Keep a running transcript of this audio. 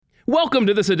Welcome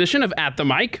to this edition of At the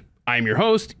Mic. I'm your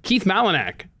host, Keith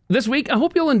Malinak. This week, I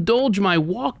hope you'll indulge my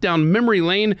walk down memory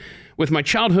lane with my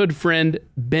childhood friend,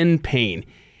 Ben Payne.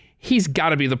 He's got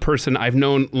to be the person I've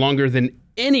known longer than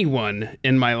anyone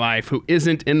in my life who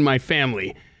isn't in my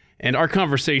family, and our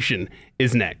conversation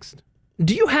is next.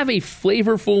 Do you have a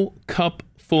flavorful cup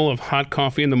full of hot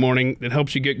coffee in the morning that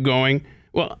helps you get going?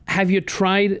 Well, have you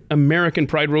tried American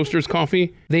Pride Roasters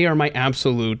coffee? They are my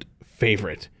absolute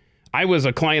favorite. I was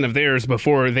a client of theirs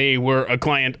before they were a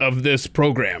client of this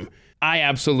program. I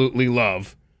absolutely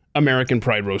love American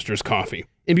Pride Roasters coffee.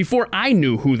 And before I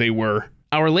knew who they were,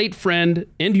 our late friend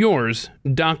and yours,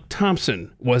 Doc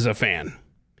Thompson, was a fan.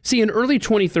 See, in early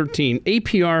 2013,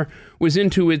 APR was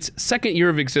into its second year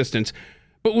of existence,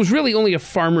 but was really only a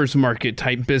farmer's market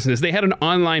type business. They had an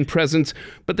online presence,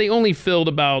 but they only filled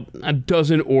about a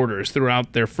dozen orders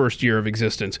throughout their first year of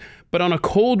existence. But on a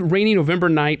cold, rainy November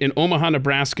night in Omaha,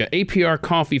 Nebraska, APR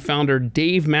Coffee founder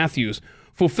Dave Matthews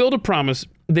fulfilled a promise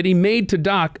that he made to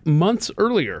Doc months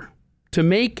earlier to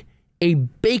make a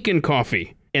bacon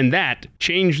coffee. And that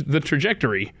changed the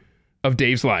trajectory of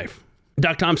Dave's life.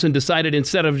 Doc Thompson decided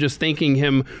instead of just thanking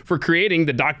him for creating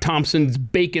the Doc Thompson's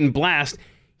Bacon Blast,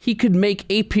 he could make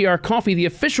APR Coffee the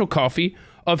official coffee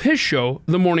of his show,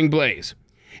 The Morning Blaze.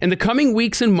 In the coming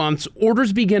weeks and months,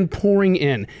 orders began pouring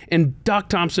in, and Doc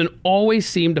Thompson always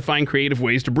seemed to find creative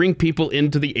ways to bring people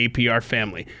into the APR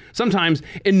family, sometimes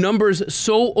in numbers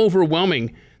so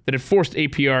overwhelming that it forced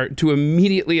APR to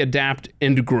immediately adapt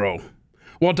and grow.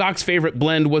 While Doc's favorite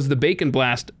blend was the Bacon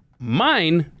Blast,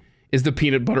 mine is the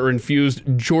peanut butter infused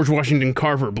George Washington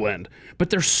Carver blend.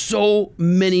 But there's so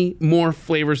many more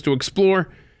flavors to explore,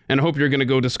 and I hope you're going to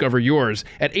go discover yours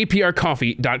at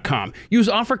aprcoffee.com. Use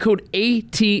offer code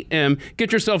ATM.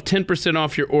 Get yourself 10%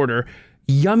 off your order.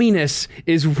 Yumminess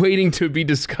is waiting to be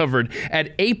discovered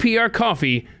at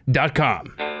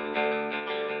aprcoffee.com.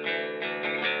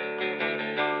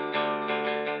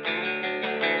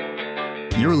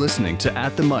 You're listening to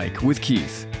At the Mic with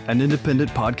Keith, an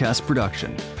independent podcast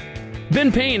production.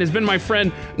 Ben Payne has been my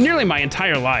friend nearly my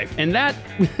entire life, and that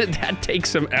takes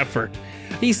some effort.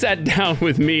 He sat down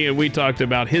with me and we talked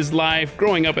about his life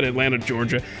growing up in Atlanta,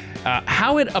 Georgia,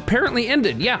 how it apparently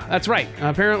ended. Yeah, that's right.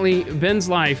 Apparently, Ben's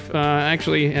life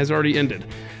actually has already ended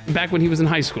back when he was in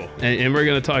high school, and we're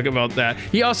going to talk about that.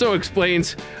 He also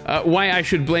explains why I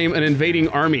should blame an invading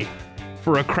army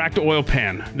for a cracked oil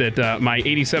pan that my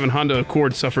 87 Honda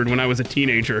Accord suffered when I was a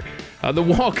teenager. The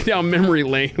walk down memory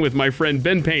lane with my friend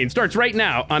Ben Payne starts right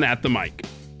now on At the Mic.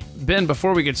 Ben,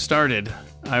 before we get started,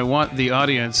 I want the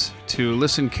audience to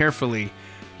listen carefully.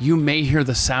 You may hear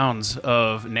the sounds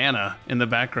of Nana in the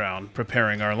background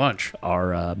preparing our lunch.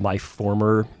 My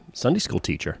former Sunday school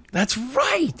teacher. That's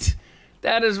right.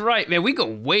 That is right. Man, we go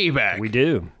way back. We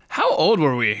do. How old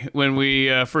were we when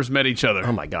we first met each other?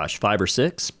 Oh my gosh, 5 or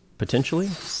 6, potentially?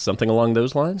 Something along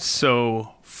those lines?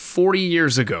 So, 40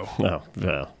 years ago. Oh,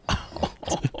 well.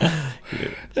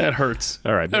 That hurts.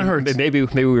 All right. That hurts. Maybe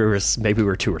we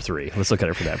were 2 or 3. Let's look at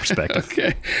it from that perspective.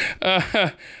 Okay.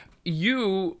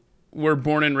 You were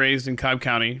born and raised in Cobb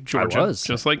County, Georgia. I was.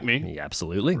 Just like me. Yeah,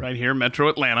 absolutely. Right here, Metro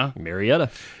Atlanta. Marietta.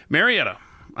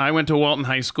 I went to Walton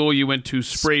High School. You went to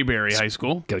Sprayberry High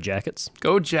School. Go Jackets.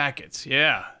 Go Jackets,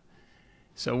 yeah.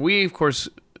 So we, of course,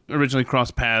 originally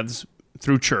crossed paths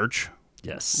through church.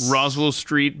 Yes. Roswell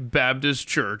Street Baptist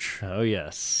Church. Oh,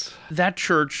 yes. That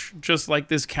church, just like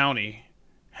this county,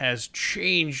 has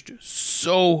changed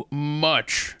so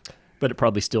much. But it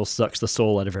probably still sucks the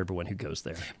soul out of everyone who goes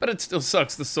there. But it still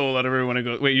sucks the soul out of everyone who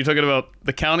goes. Wait, you're talking about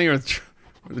the county or the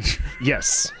church?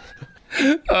 Yes.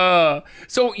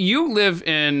 So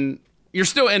you're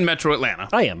still in Metro Atlanta.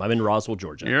 I am. I'm in Roswell,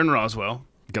 Georgia. You're in Roswell.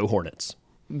 Go Hornets.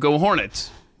 Go Hornets.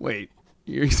 Wait.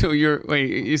 So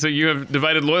you have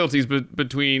divided loyalties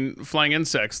between flying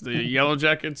insects, the Yellow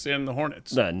Jackets and the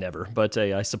Hornets. Never, but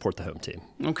I support the home team.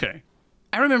 Okay.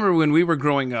 I remember when we were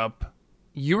growing up,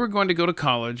 you were going to go to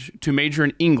college to major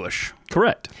in English.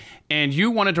 Correct. And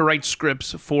you wanted to write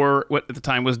scripts for what at the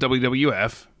time was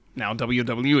WWF, now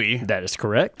WWE. That is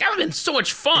correct. That would have been so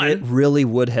much fun. It really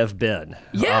would have been.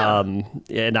 Yeah.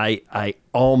 And I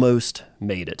almost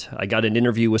made it. I got an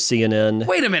interview with CNN.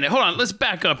 Wait a minute. Hold on. Let's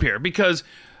back up here because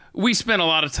we spent a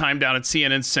lot of time down at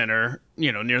CNN Center,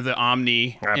 near the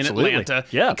Omni Absolutely. in Atlanta.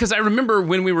 Yeah. Because I remember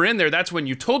when we were in there, that's when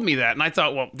you told me that. And I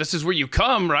thought, well, this is where you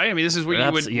come, right? I mean, this is where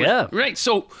you would. Yeah. Right.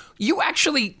 So you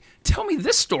actually tell me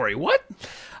this story. What?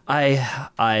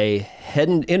 I had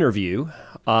an interview,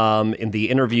 and the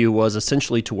interview was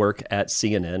essentially to work at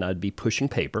CNN. I'd be pushing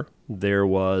paper. There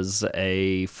was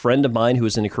a friend of mine who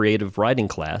was in a creative writing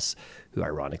class, who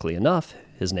ironically enough,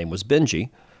 his name was Benji.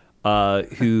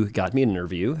 who got me an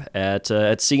interview at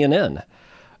CNN.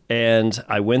 And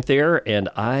I went there and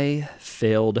I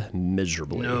failed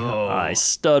miserably. No. I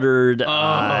stuttered.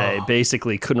 I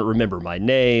basically couldn't remember my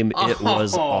name. It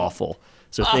was awful.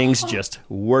 So things just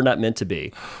were not meant to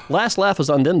be. Last laugh was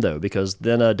on them, though, because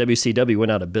then WCW went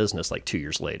out of business like 2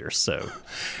 years later. So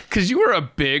Because you were a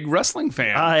big wrestling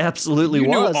fan. I absolutely you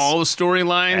was. knew all the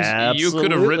storylines. You could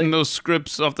have Absolutely. written those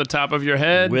scripts off the top of your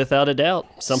head. Without a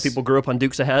doubt. Some people grew up on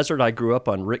Dukes of Hazzard. I grew up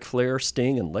on Ric Flair,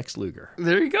 Sting, and Lex Luger.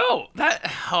 There you go.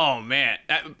 Oh man.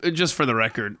 Just for the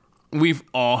record, we've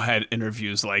all had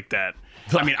interviews like that.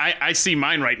 I mean, I see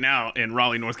mine right now in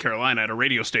Raleigh, North Carolina at a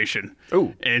radio station.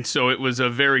 Oh. And so it was a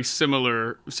very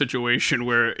similar situation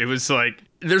where it was like,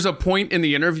 there's a point in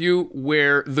the interview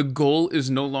where the goal is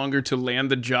no longer to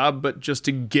land the job, but just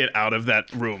to get out of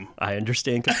that room. I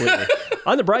understand completely.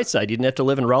 On the bright side, you didn't have to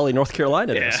live in Raleigh, North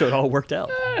Carolina, there, Yeah. so it all worked out.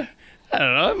 I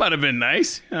don't know. It might have been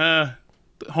nice.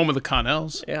 Home of the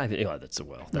Connells. Yeah, that's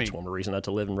one more reason not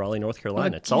to live in Raleigh, North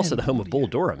Carolina. It's also the home of Bull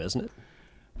Durham, isn't it?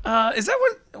 Is that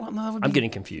what? Well, no, that would I'm be, getting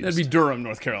confused. That'd be Durham,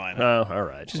 North Carolina. Oh, all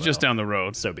right. It's just down the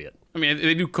road. So be it. I mean,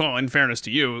 they do call, in fairness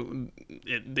to you,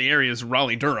 the area is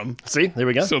Raleigh-Durham. See, there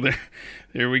we go. So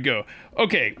there we go.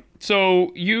 Okay,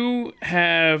 so you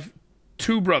have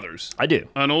two brothers, I do.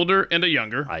 an older and a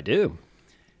younger. I do.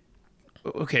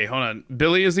 Okay, hold on.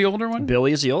 Billy is the older one?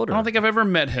 Billy is the older. I don't think I've ever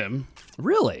met him.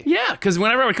 Really? Yeah, because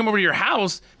whenever I would come over to your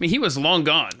house, I mean, he was long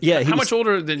gone. Yeah. How much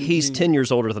older than... He's 10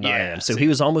 years older than I Yeah, am, so see. he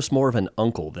was almost more of an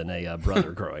uncle than a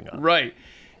brother growing up. Right.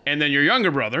 And then your younger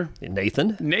brother,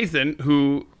 Nathan, Nathan,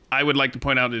 who I would like to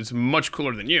point out is much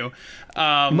cooler than you.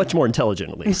 much more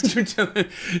intelligent at least.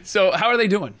 So how are they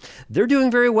doing? They're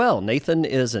doing very well. Nathan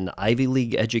is an Ivy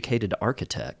League educated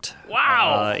architect.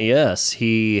 Wow. Yes,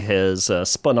 he has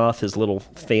spun off his little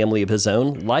family of his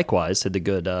own. Likewise, had the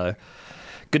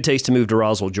good taste to move to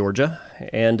Roswell, Georgia.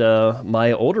 And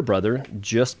my older brother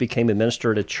just became a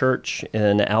minister at a church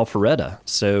in Alpharetta.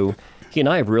 So he and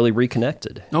I have really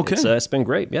reconnected. Okay. It's been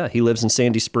great. Yeah, he lives in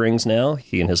Sandy Springs now,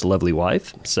 he and his lovely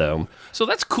wife. So So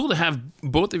that's cool to have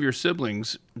both of your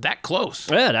siblings that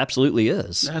close. yeah, it absolutely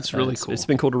is. That's really cool. It's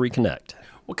been cool to reconnect.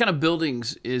 What kind of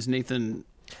buildings is Nathan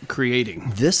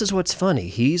creating? This is what's funny.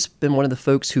 He's been one of the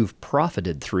folks who've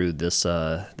profited through this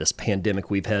this pandemic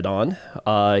we've had on.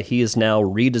 He is now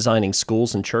redesigning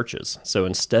schools and churches. So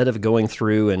instead of going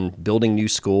through and building new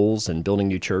schools and building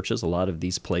new churches, a lot of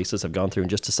these places have gone through and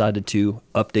just decided to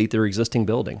update their existing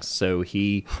buildings. So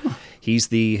he's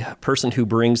the person who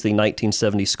brings the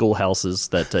 1970s schoolhouses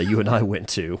that you and I went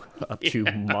to up to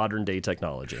modern day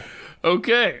technology.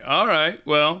 Okay, all right.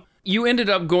 Well, you ended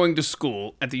up going to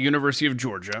school at the University of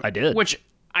Georgia. I did. Which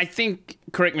I think,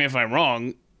 correct me if I'm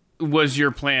wrong, was your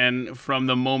plan from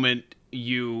the moment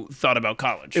you thought about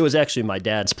college. It was actually my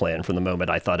dad's plan from the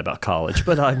moment I thought about college,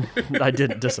 but I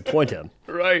didn't disappoint him.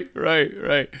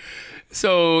 Right.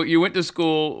 So you went to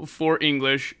school for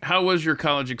English. How was your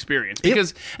college experience?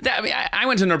 Because I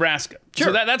went to Nebraska. Sure.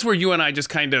 So that's where you and I just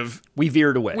kind of... We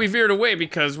veered away. We veered away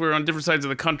because we're on different sides of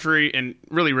the country and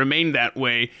really remained that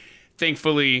way.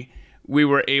 Thankfully, we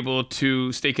were able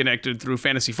to stay connected through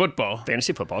fantasy football.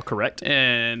 Fantasy football, correct.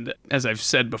 And as I've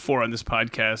said before on this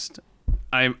podcast,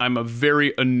 I'm a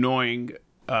very annoying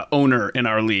owner in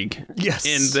our league. Yes.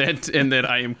 In that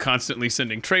I am constantly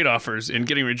sending trade offers and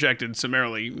getting rejected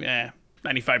summarily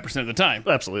 95% of the time.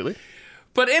 Absolutely.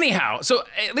 But anyhow, so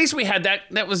at least we had that.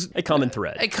 That was A common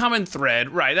thread. a common thread,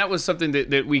 right? That was something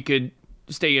that we could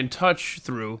stay in touch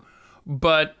through.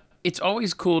 But it's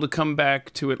always cool to come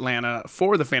back to Atlanta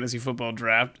for the fantasy football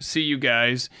draft, see you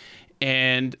guys,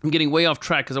 and I'm getting way off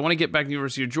track because I want to get back to the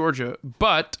University of Georgia,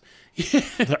 but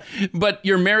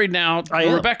you're married now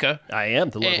to Rebecca. I am,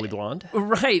 the lovely blonde.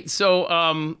 Right.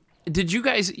 So did you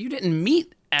didn't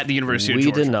meet at the University of We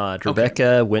Georgia? did not.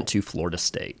 Rebecca went to Florida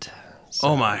State.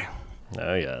 Oh, my.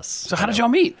 Oh, yes. So how did y'all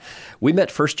meet? We met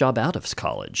first job out of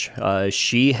college.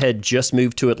 She had just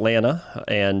moved to Atlanta,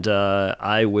 and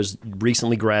I was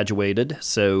recently graduated,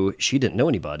 so she didn't know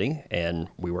anybody, and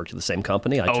we worked at the same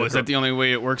company. Is that the only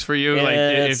way it works for you?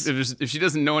 Yes. Like, if she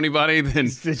doesn't know anybody, then...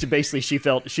 Basically, she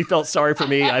felt sorry for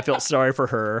me, I felt sorry for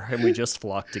her, and we just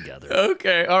flocked together.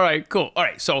 Okay, all right, cool. All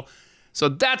right, so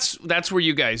that's where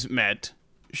you guys met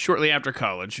shortly after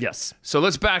college. Yes. So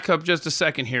let's back up just a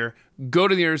second here. Go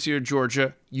to the University of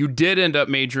Georgia. You did end up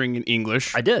majoring in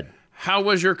English. I did. How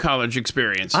was your college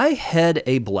experience? I had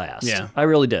a blast. Yeah. I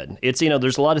really did. It's,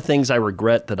 there's a lot of things I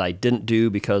regret that I didn't do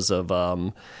because of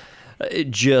I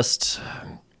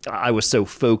was so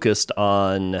focused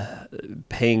on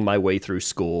paying my way through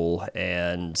school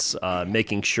and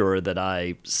making sure that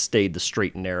I stayed the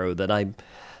straight and narrow that I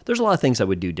there's a lot of things I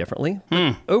would do differently.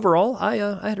 But overall, I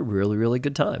had a really, really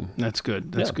good time. That's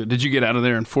good. That's good. Did you get out of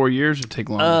there in 4 years or take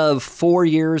longer? 4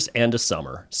 years and a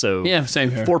summer. So Yeah,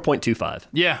 same here. 4.25.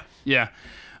 Yeah.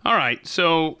 All right.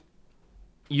 So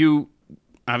you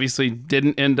obviously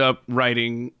didn't end up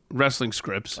writing wrestling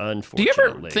scripts. Do you Unfortunately.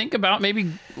 ever think about maybe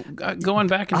going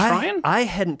back and trying? I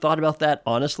hadn't thought about that,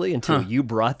 honestly, until you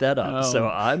brought that up. So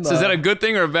I'm. So is that a good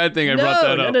thing or a bad thing I brought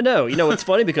that up? No. You know, it's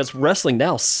funny because wrestling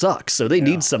now sucks, so they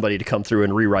need somebody to come through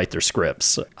and rewrite their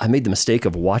scripts. I made the mistake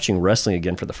of watching wrestling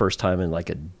again for the first time in like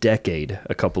a decade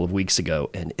a couple of weeks ago,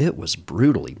 and it was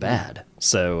brutally bad.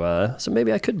 So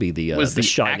maybe I could be the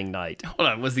shining knight. Hold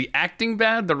on. Was the acting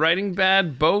bad? The writing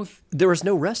bad? Both? There was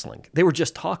no wrestling. They were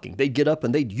just talking. They'd get up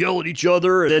and they'd yell at each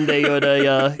other, and then they would,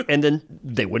 and then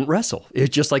they wouldn't wrestle.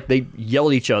 It's just like they'd yell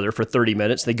at each other for 30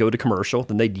 minutes. They go to commercial,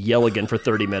 then they'd yell again for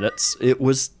 30 minutes. It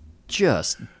was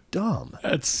just dumb.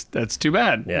 That's too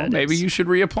bad. Yeah, well, it maybe is. you should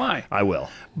reapply. I will.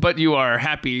 But you are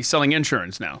happy selling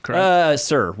insurance now, correct?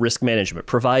 Sir, risk management,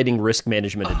 providing risk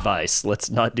management advice. Let's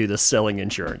not do the selling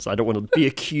insurance. I don't want to be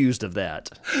accused of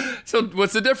that. So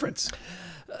what's the difference?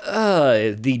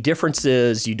 The difference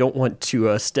is you don't want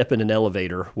to step in an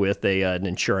elevator with an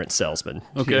insurance salesman.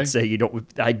 Okay. You'd say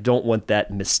I don't want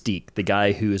that mystique, the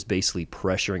guy who is basically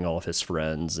pressuring all of his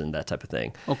friends and that type of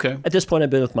thing. Okay. At this point, I've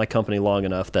been with my company long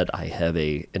enough that I have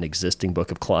an existing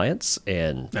book of clients,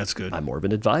 and That's good. I'm more of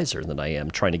an advisor than I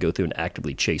am trying to go through and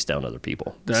actively chase down other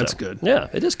people. That's So, good. Yeah,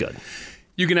 it is good.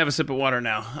 You can have a sip of water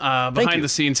now. you. Behind the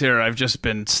scenes here, I've just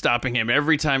been stopping him.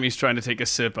 Every time he's trying to take a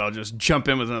sip, I'll just jump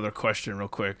in with another question real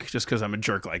quick, just because I'm a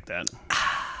jerk like that.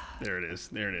 There it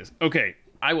is. Okay,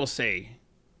 I will say,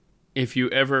 if you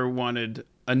ever wanted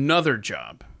another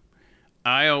job,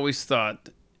 I always thought,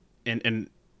 and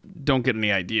don't get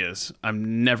any ideas,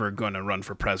 I'm never going to run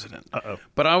for president.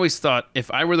 But I always thought, if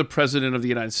I were the president of the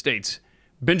United States,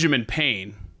 Benjamin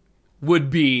Payne would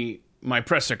be my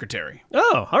press secretary.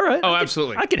 Oh, all right. Oh,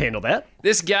 absolutely. I can handle that.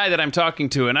 This guy that I'm talking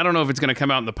to, and I don't know if it's going to come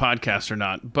out in the podcast or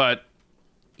not, but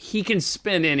he can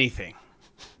spin anything.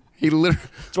 He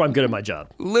That's why I'm good at my job.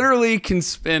 literally can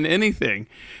spin anything.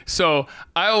 So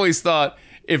I always thought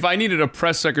if I needed a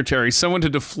press secretary, someone to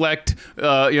deflect,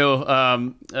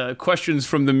 questions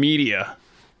from the media,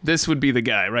 this would be the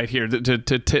guy right here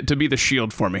to be the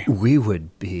shield for me. We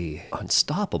would be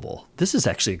unstoppable. This is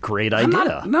actually a great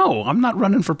idea. I'm not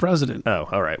running for president. Oh,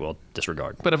 all right. Well,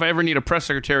 disregard. But if I ever need a press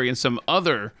secretary in some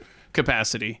other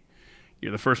capacity,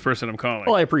 you're the first person I'm calling.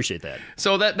 Well, I appreciate that.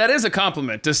 So that is a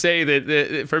compliment to say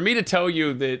that for me to tell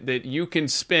you that you can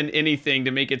spin anything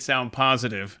to make it sound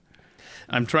positive.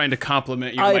 I'm trying to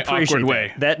compliment you in my awkward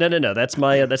way. That. No. That's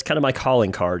kind of my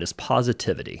calling card is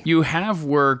positivity. You have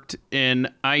worked in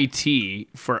IT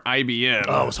for IBM.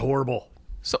 Oh, it was horrible.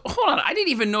 So hold on, I didn't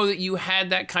even know that you had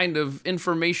that kind of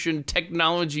information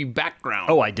technology background.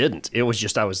 Oh, I didn't. It was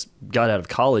just got out of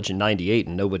college in '98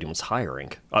 and nobody was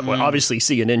hiring. Well, obviously,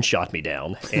 CNN shot me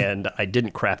down, and I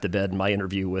didn't crap the bed in my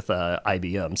interview with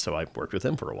IBM, so I worked with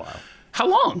them for a while. How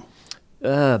long?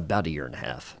 About a year and a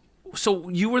half. So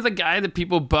you were the guy that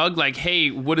people bug, like,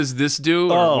 hey, what does this do?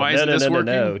 Or Oh, why isn't this working?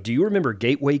 No. Do you remember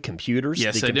Gateway Computers?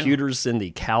 Yes, the I do. computers in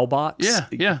the cow box?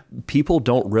 Yeah. People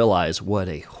don't realize what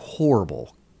a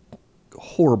horrible,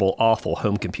 awful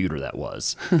home computer that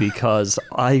was because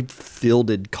I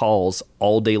fielded calls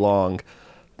all day long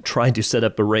trying to set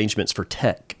up arrangements for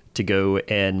tech to go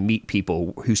and meet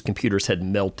people whose computers had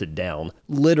melted down,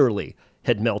 literally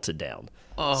had melted down.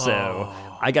 So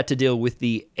I got to deal with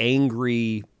the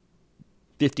angry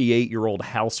 58-year-old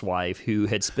housewife who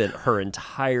had spent her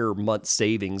entire month's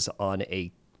savings on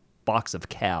a box of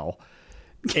cow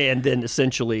and then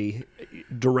essentially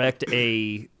direct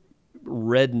a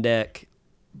redneck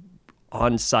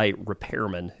on-site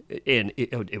repairman, and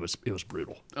it was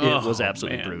brutal. It was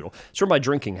absolutely brutal. It's where my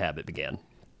drinking habit began.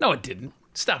 No, it didn't.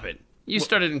 Stop it. You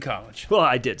started in college. Well,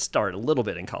 I did start a little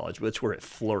bit in college, but it's where it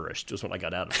flourished was when I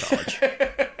got out of college.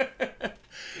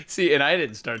 See, and I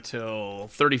didn't start till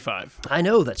 35. I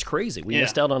know, that's crazy. We Yeah.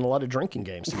 missed out on a lot of drinking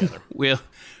games together. Well,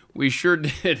 we sure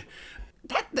did.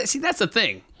 See, that's the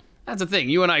thing. That's the thing.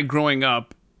 You and I growing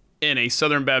up in a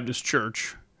Southern Baptist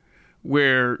church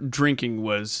where drinking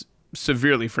was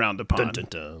severely frowned upon. Dun, dun,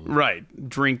 dun. Right.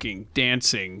 Drinking,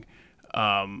 dancing,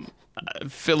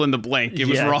 fill in the blank. It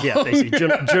was wrong. Yeah, basically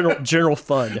general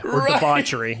fun or Right.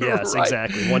 debauchery. Yes, Right.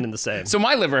 exactly. One and the same. So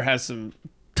my liver has some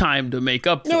time to make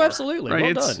up for. No, absolutely.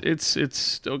 Right? Well it's, done. It's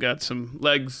still got some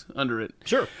legs under it.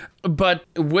 Sure. But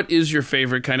what is your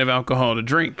favorite kind of alcohol to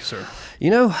drink, sir?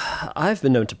 You know, I've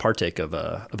been known to partake of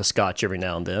a scotch every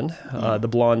now and then. The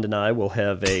blonde and I will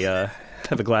have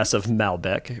have a glass of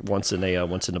Malbec once in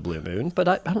a blue moon, but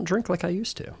I don't drink like I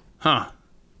used to. Huh.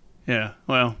 Yeah,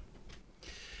 well,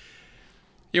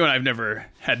 you and I have never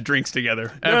had drinks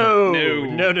together. Ever.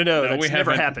 No. That's we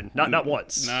never haven't. happened. Not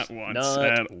once. Not once.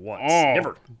 Not at once. all.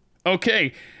 Never.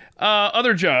 Okay.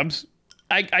 Other jobs.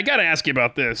 I got to ask you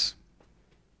about this.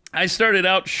 I started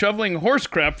out shoveling horse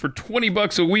crap for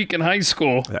 $20 a week in high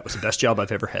school. That was the best job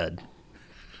I've ever had.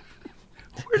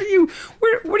 Where do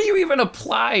you even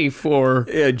apply for?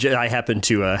 I happened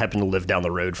to live down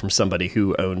the road from somebody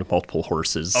who owned multiple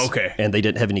horses. Okay. And they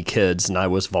didn't have any kids, and I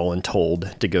was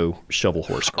voluntold to go shovel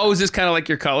horse crap. Oh, is this kind of like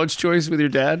your college choice with your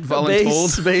dad?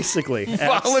 Voluntold? Basically.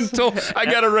 Voluntold. I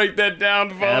got to write that down.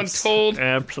 Voluntold.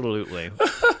 Absolutely.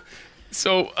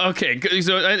 So, okay.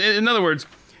 So, in other words,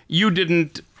 you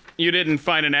didn't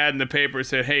find an ad in the paper that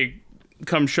said, hey,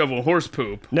 come shovel horse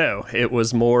poop. No, it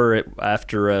was more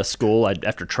after school.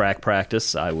 After track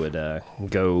practice, I would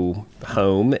go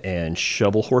home and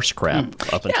shovel horse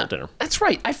crap up until dinner. That's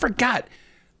right. I forgot.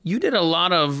 You did a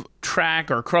lot of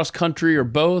track or cross country or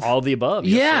both. All the above.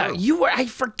 Yeah, Yes, sir. you were. I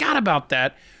forgot about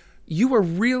that. You were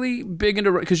really big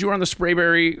into, because you were on the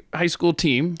Sprayberry High School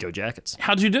team. Go Jackets.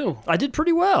 How'd you do? I did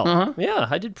pretty well. Yeah,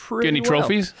 I did pretty Get any well.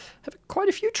 trophies? I have quite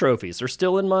a few trophies. They're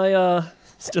still in my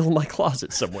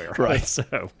closet somewhere. Right.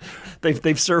 So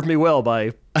they've served me well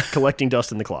by collecting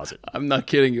dust in the closet. I'm not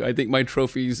kidding you. I think my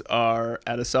trophies are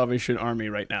at a Salvation Army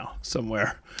right now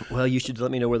somewhere. Well, you should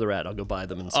let me know where they're at. I'll go buy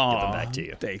them and give them back to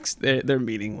you. Thanks. They're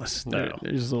meaningless. No.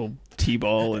 They're just a little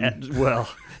T-ball. And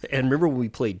remember when we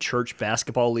played church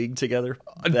basketball league together?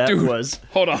 That dude, was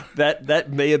hold on.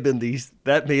 That may have been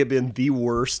the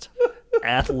worst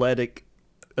athletic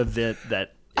event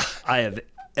that I have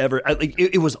ever.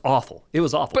 It was awful. It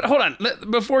was awful. But hold on.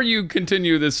 Before you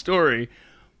continue this story,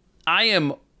 I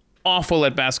am awful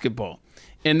at basketball.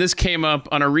 And this came up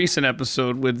on a recent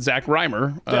episode with Zach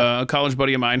Reimer, a college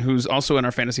buddy of mine who's also in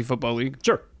our fantasy football league.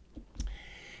 Sure.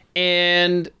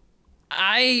 And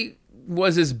I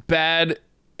was as bad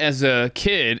as a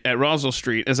kid at Roswell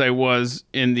Street as I was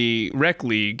in the rec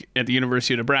league at the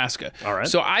University of Nebraska. All right.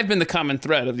 So I've been the common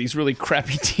thread of these really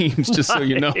crappy teams, just so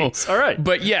you know. Nice. All right.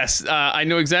 But yes, I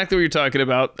know exactly what you're talking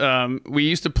about. We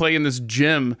used to play in this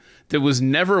gym that was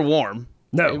never warm.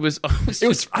 No. It was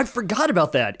I forgot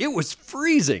about that. It was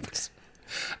freezing.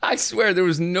 I swear there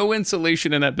was no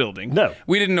insulation in that building. No.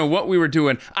 We didn't know what we were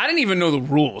doing. I didn't even know the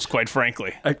rules, quite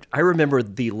frankly. I remember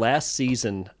the last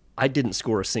season, I didn't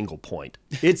score a single point.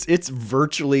 It's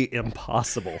virtually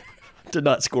impossible to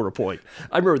not score a point.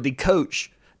 I remember the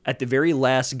coach at the very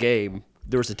last game,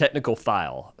 there was a technical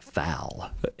foul,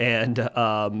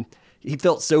 and he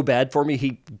felt so bad for me,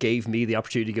 he gave me the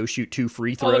opportunity to go shoot 2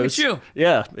 free throws. Oh, look at you.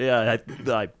 Yeah,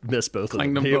 I missed both of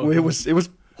them. Clanged them both. It was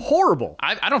horrible.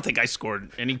 I don't think I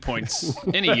scored any points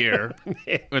any year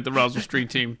with the Roswell Street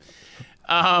team.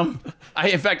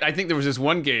 In fact, I think there was this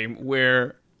one game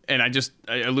where, and I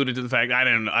alluded to the fact I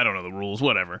don't know the rules,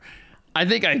 whatever. I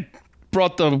think I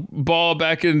brought the ball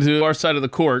back into our side of the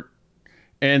court,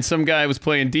 and some guy was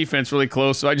playing defense really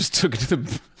close, so I just took it to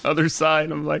the other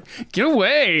side. I'm like, get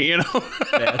away, you know?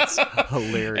 That's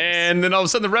hilarious. And then all of a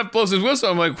sudden the ref blows his whistle.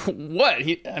 I'm like, what?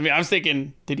 I was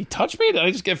thinking, did he touch me? Did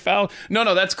I just get fouled?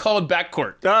 No, that's called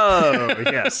backcourt. Oh,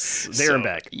 yes. There and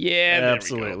back. Yeah, there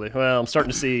absolutely. Well, I'm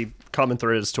starting to see common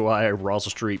thread as to why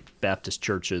Roswell Street Baptist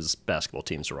Church's basketball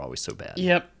teams are always so bad.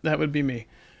 Yep, that would be me.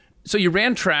 So you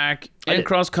ran track and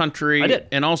cross country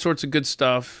and all sorts of good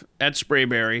stuff at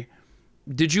Sprayberry.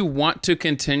 Did you want to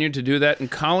continue to do that in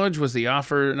college? Was the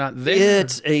offer not there?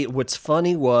 What's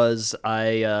funny was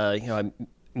I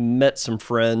met some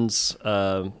friends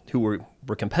who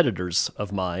were competitors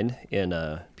of mine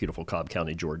in beautiful Cobb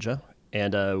County, Georgia,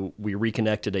 and we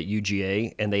reconnected at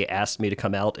UGA, and they asked me to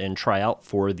come out and try out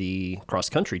for the cross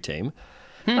country team.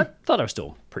 I thought I was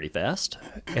still pretty fast,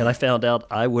 and I found out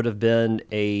I would have been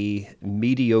a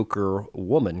mediocre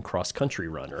woman cross-country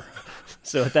runner.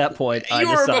 So at that point, I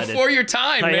decided... You were before your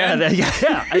time, man.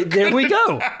 There we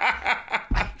go.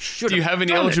 Do you have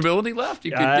any eligibility left?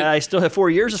 I still have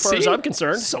 4 years as far as I'm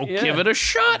concerned. So give it a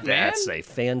shot, man. That's a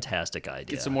fantastic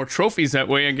idea. Get some more trophies that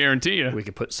way, I guarantee you. We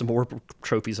could put some more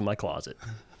trophies in my closet.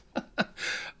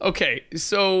 Okay,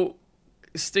 so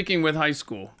sticking with high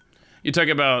school... You talk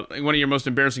about one of your most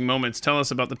embarrassing moments. Tell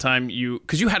us about the time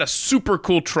because you had a super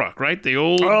cool truck, right? The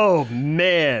old... Oh,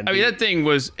 man. I mean, that thing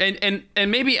was... And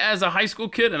maybe as a high school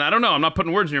kid, and I don't know, I'm not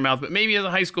putting words in your mouth, but maybe as a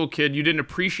high school kid, you didn't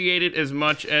appreciate it as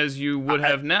much as you would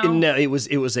have now? No, it was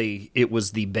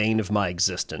the bane of my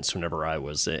existence whenever I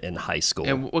was in high school.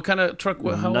 And what kind of truck? How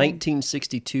old?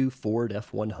 1962 Ford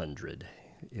F-100.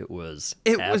 It was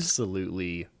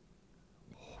absolutely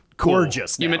cool.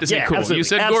 Gorgeous. You now. meant to say Yeah, cool. Absolutely. You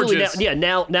said Absolutely.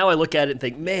 gorgeous. Now I look at it and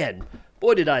think, man,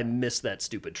 boy, did I miss that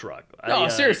stupid truck. No,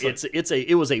 seriously.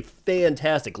 It was a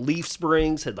fantastic leaf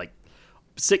springs, had like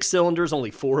 6 cylinders, only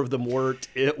 4 of them worked.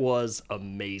 It was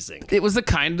amazing. It was the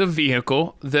kind of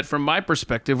vehicle that, from my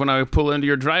perspective, when I would pull into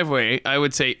your driveway, I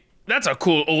would say, that's a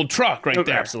cool old truck right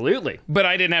there. Absolutely. But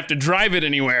I didn't have to drive it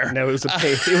anywhere. No, it was a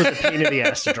pain. It was a pain in the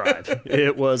ass to drive.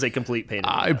 It was a complete pain in the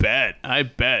ass. I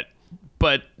bet.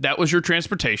 But that was your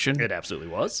transportation. It absolutely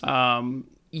was.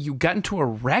 You got into a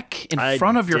wreck in I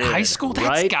front of your did, high school? That's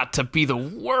right? got to be the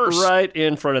worst. Right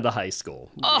in front of the high school.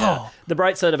 Oh. Yeah. The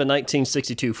bright side of a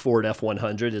 1962 Ford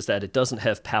F-100 is that it doesn't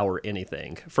have power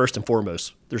anything. First and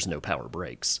foremost, there's no power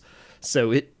brakes.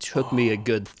 So it took me a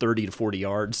good 30 to 40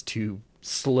 yards to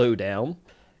slow down.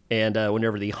 And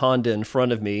whenever the Honda in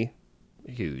front of me,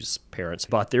 whose parents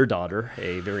bought their daughter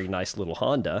a very nice little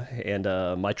Honda, and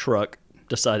my truck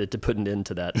decided to put an end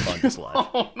to that Honda's life.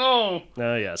 Oh, no.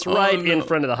 Oh, yes. Right in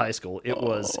front of the high school. It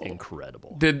was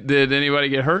incredible. Did anybody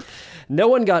get hurt? No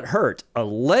one got hurt.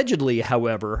 Allegedly,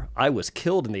 however, I was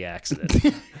killed in the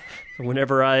accident.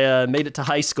 Whenever I made it to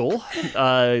high school,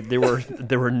 there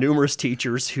were numerous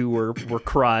teachers who were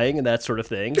crying and that sort of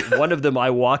thing. One of them, I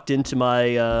walked into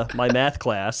my my math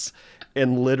class,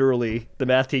 and literally the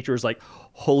math teacher was like,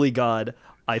 "Holy God,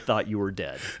 I thought you were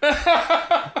dead."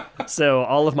 So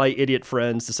all of my idiot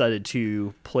friends decided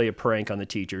to play a prank on the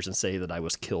teachers and say that I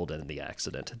was killed in the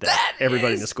accident that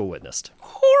everybody in the school witnessed.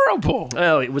 Horrible.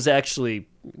 Oh, it was actually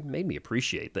made me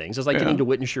appreciate things. It's like getting to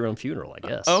witness your own funeral, I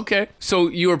guess. Okay. So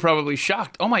you were probably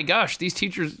shocked. Oh my gosh, these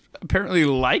teachers apparently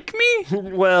like me?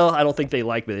 Well, I don't think they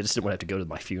like me. They just didn't want to have to go to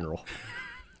my funeral.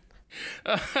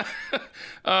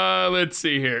 Let's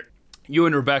see here. You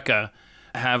and Rebecca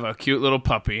have a cute little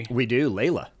puppy. We do,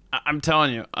 Layla. I'm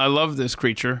telling you, I love this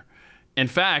creature. In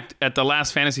fact, at the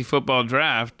last fantasy football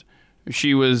draft,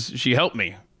 she helped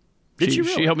me. Did you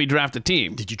really? She helped me draft a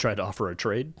team. Did you try to offer a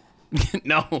trade?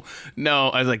 No.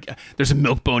 I was like, there's a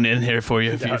milk bone in here for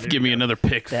you if you give me another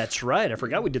pick. That's right. I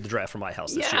forgot we did the draft for my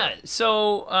house this year. Yeah.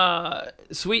 So,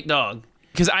 sweet dog.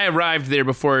 Because I arrived there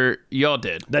before y'all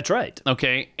did. That's right.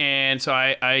 Okay. And so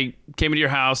I came into your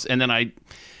house, and then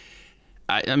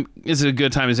this is a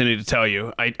good time as any to tell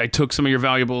you. I took some of your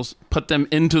valuables, put them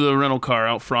into the rental car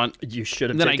out front. You should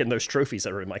have taken those trophies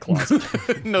that are in my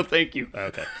closet. No, thank you.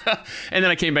 Okay. And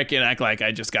then I came back in and act like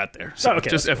I just got there. So okay,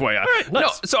 just FYI. All right, nice. No,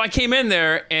 so I came in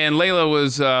there, and Layla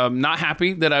was not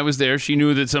happy that I was there. She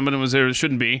knew that someone was there that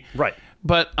shouldn't be. Right.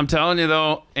 But I'm telling you,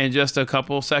 though, in just a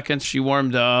couple seconds, she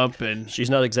warmed up. And She's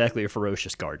not exactly a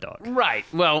ferocious guard dog. right.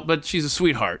 Well, but she's a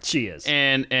sweetheart. She is.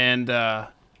 And I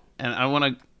want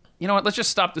to... You know what? Let's just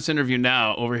stop this interview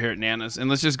now over here at Nana's, and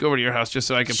let's just go over to your house just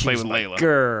so I can play with my Layla.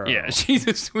 girl. Yeah, she's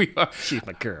a sweetheart. She's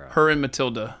my girl. Her and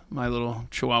Matilda, my little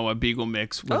Chihuahua Beagle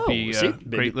mix, would be see,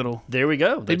 great little... There we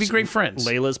go. They'd be great friends.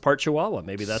 Layla's part Chihuahua.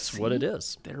 Maybe that's what it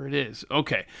is. There it is.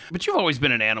 Okay. But you've always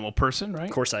been an animal person, right?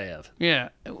 Of course I have. Yeah.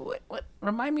 What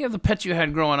remind me of the pets you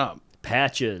had growing up.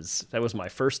 Patches. That was my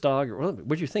first dog.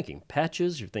 What are you thinking?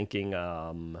 Patches? You're thinking,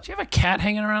 Did you have a cat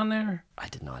hanging around there? I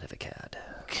did not have a cat.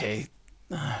 Okay.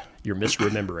 You're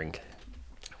misremembering.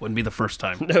 Wouldn't be the first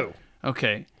time. No.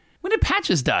 Okay. When did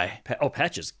Patches die?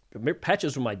 Patches.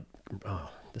 Patches were my... Oh,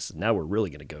 now we're really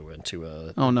going to go into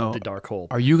no. the dark hole.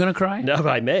 Are you going to cry? No,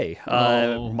 I may.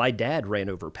 My dad ran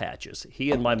over Patches.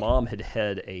 He and my mom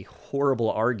had a horrible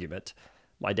argument.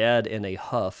 My dad, in a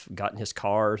huff, got in his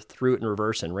car, threw it in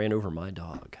reverse, and ran over my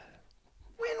dog.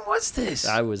 When was this?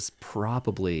 I was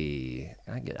probably...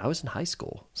 I was in high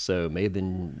school, so may have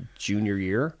been junior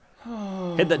year.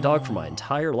 Had that dog for my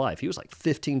entire life. He was like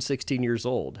 15, 16 years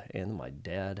old, and my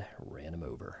dad ran him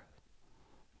over.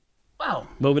 Wow.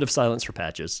 Moment of silence for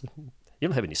Patches. You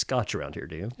don't have any scotch around here,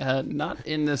 do you? Not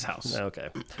in this house. Okay.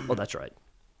 Well, that's right.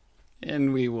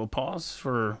 And we will pause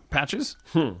for Patches.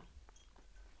 Good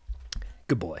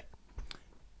boy.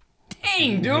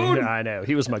 Dang, dude. I know.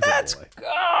 He was my good boy.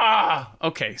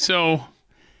 Okay, so...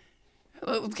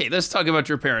 Okay, let's talk about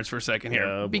your parents for a second here.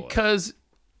 Oh, boy. Because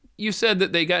you said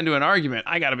that they got into an argument.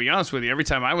 I got to be honest with you. Every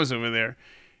time I was over there,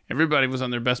 everybody was on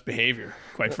their best behavior,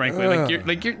 quite frankly.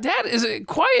 Like your dad is a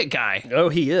quiet guy. Oh,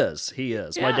 he is. He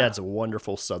is. My Yeah. dad's a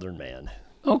wonderful Southern man.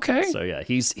 Okay. So, yeah,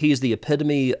 he's the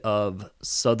epitome of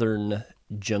Southern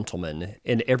gentleman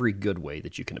in every good way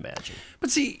that you can imagine. But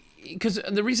see, because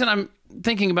the reason I'm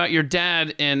thinking about your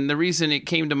dad and the reason it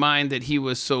came to mind that he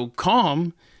was so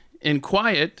calm and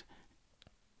quiet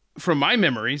from my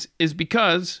memories is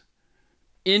because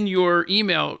in your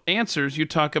email answers, you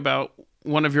talk about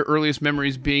one of your earliest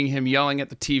memories being him yelling at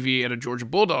the TV at a Georgia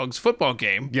Bulldogs football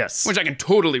game. Yes. Which I can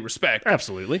totally respect.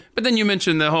 Absolutely. But then you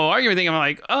mentioned the whole argument thing. I'm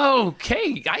like,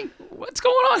 okay, what's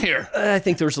going on here? I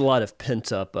think there's a lot of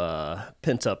pent up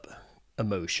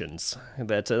emotions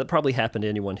that probably happen to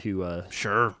anyone who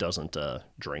Sure doesn't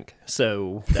drink.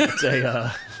 So that's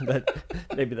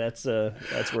maybe that's where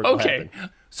it Okay.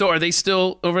 So are they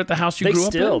still over at the house you grew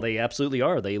up in? They absolutely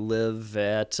are. They live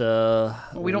at.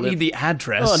 We don't need the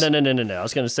address. Oh no! I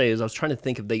was going to say, I was trying to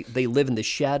think of they live in the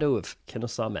shadow of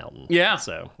Kennesaw Mountain. Yeah.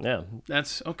 So yeah,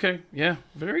 That's okay. Yeah,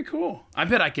 very cool. I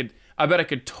bet I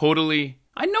could totally.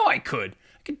 I know I could.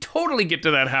 I could totally get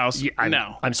to that house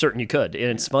now. I'm certain you could. And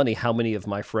it's funny how many of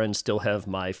my friends still have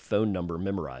my phone number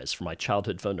memorized from my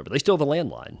childhood phone number. They still have a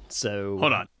landline. So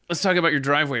Hold on. Let's talk about your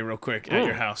driveway real quick at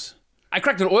your house. I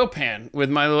cracked an oil pan with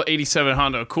my little 87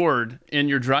 Honda Accord in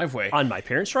your driveway. On my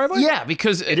parents' driveway? Yeah,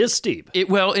 because It is steep. it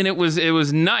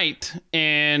was night,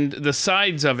 and the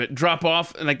sides of it drop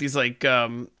off like these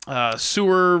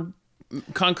sewer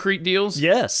concrete deals.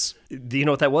 Yes. Do you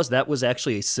know what that was? That was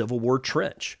actually a Civil War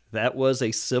trench. That was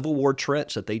a Civil War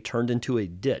trench that they turned into a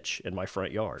ditch in my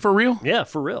front yard. For real? Yeah,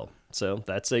 for real. So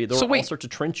there were all wait. sorts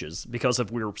of trenches because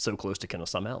we were so close to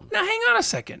Kennesaw Mountain. Now hang on a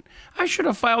second. I should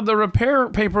have filed the repair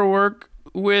paperwork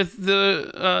with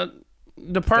the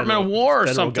Department of War or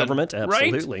Federal something. government,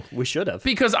 absolutely. Right? We should have.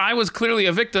 Because I was clearly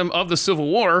a victim of the Civil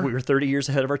War. We were 30 years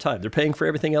ahead of our time. They're paying for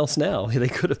everything else now. They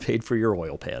could have paid for your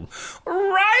oil pan.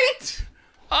 Right?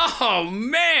 Oh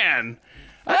man.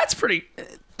 That's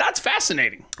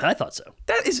fascinating. I thought so.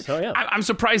 That is Oh, yeah. I'm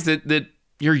surprised that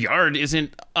your yard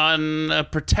isn't on a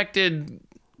protected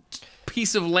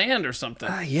piece of land or something.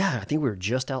 Yeah, I think we were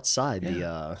just outside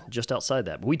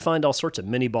that. But we'd find all sorts of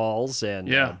mini balls and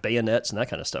Yeah. bayonets and that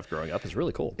kind of stuff growing up. It's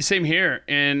really cool. Same here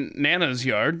in Nana's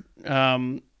yard.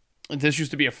 This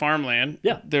used to be a farmland.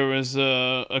 Yeah. There was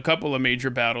a couple of major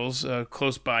battles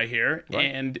close by here, Right.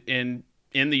 and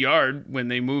in the yard when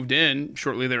they moved in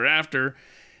shortly thereafter,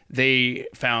 they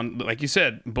found, like you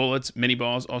said, bullets, mini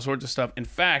balls, all sorts of stuff. In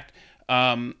fact,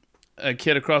 a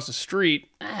kid across the street,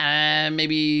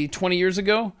 maybe 20 years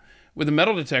ago, with a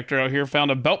metal detector out here, found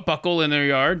a belt buckle in their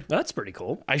yard. That's pretty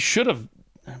cool. I should have,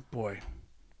 we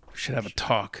should have a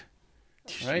talk.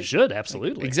 You Right? should,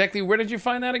 absolutely. Exactly. Where did you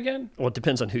find that again? Well, it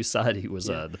depends on whose side he was.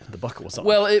 The buckle was on.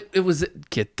 Well, it was,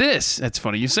 get this. That's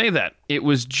funny you say that. It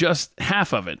was just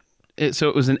half of it. So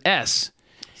it was an S.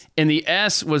 And the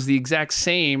S was the exact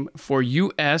same for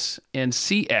US and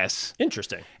CS.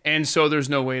 Interesting. And so there's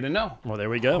no way to know Well, there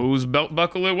we go. whose belt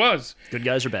buckle it was. Good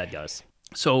guys or bad guys?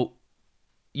 So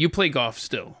you play golf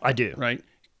still, I do. right?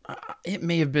 It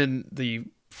may have been the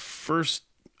first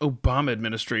Obama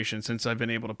administration since I've been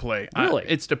able to play. Really?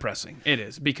 It's depressing. It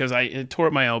is, because it tore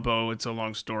up my elbow. It's a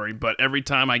long story. But every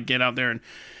time I get out there, and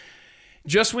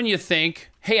just when you think,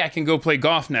 hey, I can go play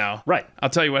golf now. Right. I'll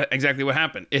tell you exactly what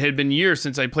happened. It had been years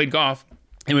since I played golf,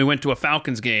 and we went to a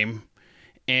Falcons game,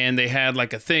 and they had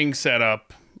like a thing set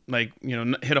up, like,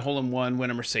 hit a hole in one, win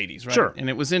a Mercedes, right? Sure. And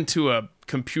it was into a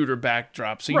computer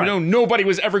backdrop. So, Right. nobody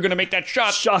was ever going to make that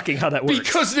shot. Shocking how that works.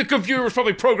 Because the computer was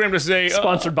probably programmed to say,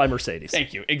 Sponsored by Mercedes.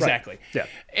 thank you. Exactly. Yeah.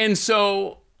 And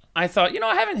so I thought,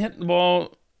 I haven't hit the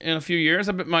ball in a few years.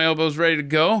 I bet my elbow's ready to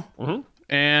go. Mm-hmm.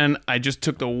 And I just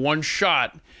took the one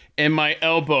shot, and my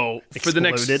elbow for the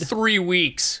next Exploded. 3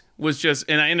 weeks was just,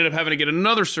 and I ended up having to get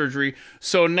another surgery.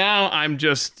 So now I'm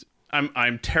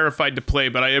terrified to play,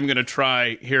 but I am going to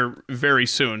try here very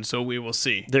soon. So we will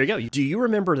see. There you go. Do you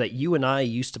remember that you and I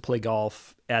used to play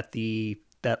golf at it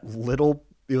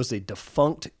was a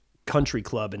defunct country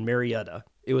club in Marietta.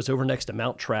 It was over next to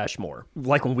Mount Trashmore.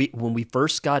 Like when we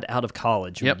first got out of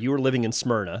college, Yep. you were living in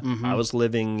Smyrna. Mm-hmm. I was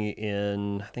living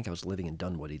in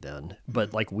Dunwoody then.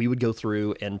 But like we would go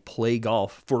through and play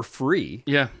golf for free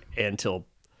Yeah. until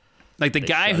Like the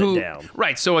guy shut it who, down.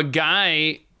 right. So a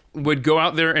guy would go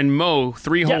out there and mow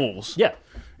 3 holes Yeah.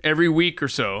 every week or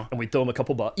so. And we'd throw them a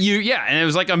couple bucks. And it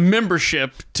was like a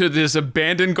membership to this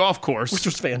abandoned golf course. Which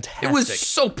was fantastic. It was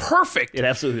so perfect. It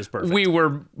absolutely was perfect. We were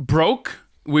broke.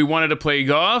 We wanted to play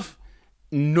golf.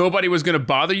 Nobody was going to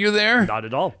bother you there. Not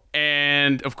at all.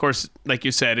 And of course, like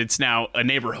you said, it's now a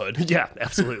neighborhood. Yeah,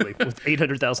 absolutely. With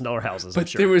 $800,000 houses, I'm But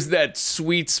sure. there was that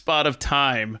sweet spot of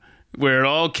time where it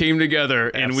all came together,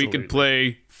 and we could Absolutely.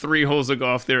 play 3 holes of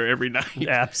golf there every night.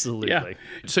 Absolutely. Yeah.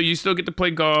 So you still get to play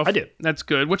golf. I do. That's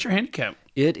good. What's your handicap?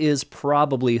 It is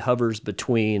probably hovers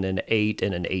between an 8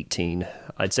 and an 18.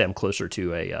 I'd say I'm closer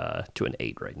to an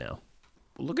 8 right now.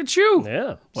 Look at you.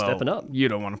 Yeah, Well, stepping up. You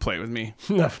don't want to play with me.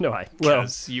 No, well,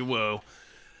 Because you will.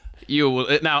 You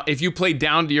will now. If you play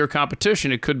down to your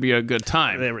competition, it could be a good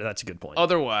time. That's a good point.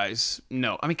 Otherwise,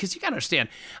 no. I mean, because you got to understand,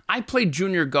 I played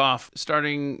junior golf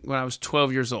starting when I was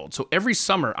 12 years old. So every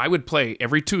summer, I would play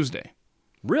every Tuesday.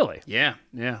 Really? Yeah.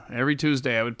 Every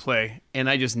Tuesday, I would play, and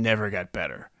I just never got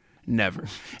better. Never.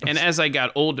 And as I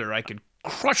got older, I could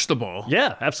crush the ball.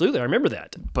 Yeah, absolutely. I remember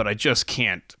that. But I just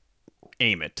can't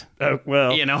aim it. Oh,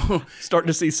 well, starting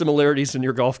to see similarities in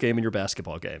your golf game and your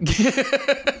basketball game.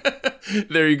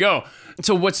 There you go.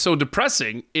 So what's so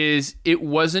depressing is it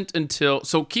wasn't until,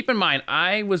 so keep in mind,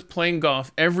 I was playing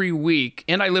golf every week,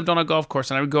 and I lived on a golf course,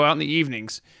 and I would go out in the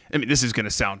evenings. I mean, this is going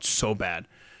to sound so bad.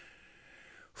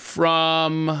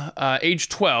 From age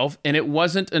 12, and it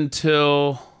wasn't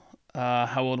until,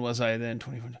 how old was I then?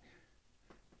 21.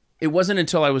 It wasn't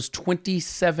until I was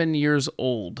 27 years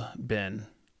old, Ben.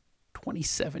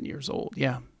 27 years old,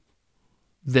 yeah.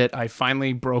 That I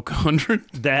finally broke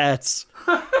 100. That's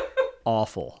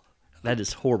awful. That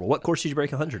is horrible. What course did you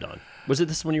break 100 on? Was it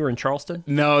this when you were in Charleston?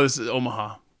 No, this is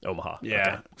Omaha. Omaha. Yeah.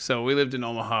 Okay. So we lived in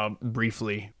Omaha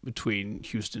briefly between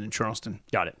Houston and Charleston.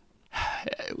 Got it.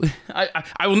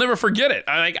 I will never forget it.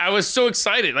 I was so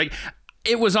excited. Like,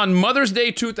 it was on Mother's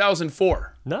Day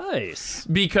 2004. Nice.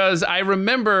 Because I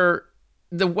remember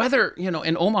the weather,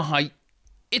 in Omaha,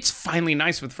 it's finally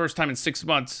nice for the first time in 6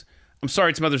 months. I'm sorry,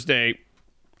 it's Mother's Day.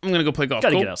 I'm going to go play golf.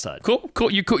 Gotta cool? get outside. Cool.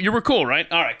 You were cool, right?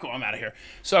 All right, cool. I'm out of here.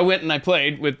 So I went and I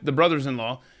played with the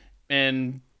brothers-in-law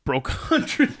and broke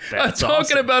 100. I'm talking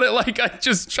awesome. about it like I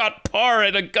just shot par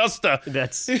at Augusta.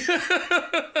 That's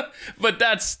But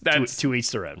that's to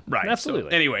each their own. right.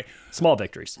 Absolutely. So, anyway. Small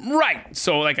victories. Right.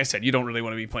 So like I said, you don't really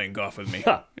want to be playing golf with me.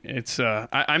 Huh. It's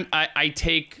I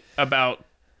take about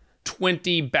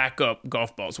 20 backup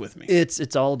golf balls with me.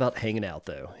 It's all about hanging out,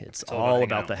 though. It's all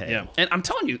about the hang. Yeah. And I'm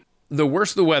telling you, the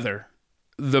worse the weather,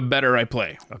 the better I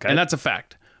play. Okay. And that's a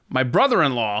fact. My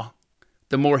brother-in-law,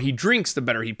 the more he drinks, the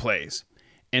better he plays.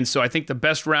 And so I think the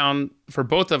best round for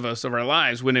both of us of our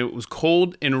lives, when it was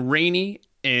cold and rainy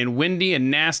and windy and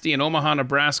nasty in Omaha,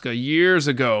 Nebraska years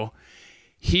ago,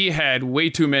 he had way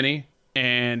too many,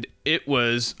 and it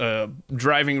was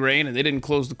driving rain, and they didn't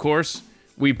close the course.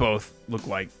 We both look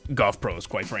like golf pros,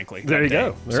 quite frankly. There you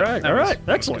go. All right.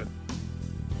 Excellent.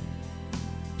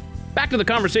 Back to the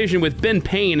conversation with Ben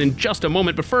Payne in just a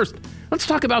moment, but first, let's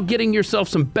talk about getting yourself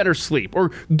some better sleep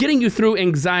or getting you through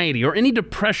anxiety or any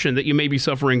depression that you may be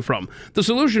suffering from. The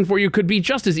solution for you could be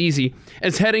just as easy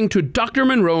as heading to Dr.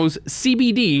 Monroe's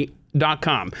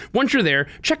CBD.com. Once you're there,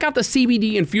 check out the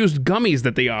CBD-infused gummies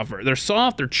that they offer. They're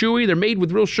soft, they're chewy, they're made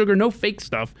with real sugar, no fake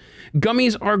stuff.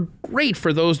 Gummies are great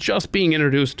for those just being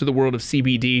introduced to the world of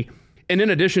CBD. And in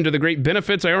addition to the great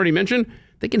benefits I already mentioned,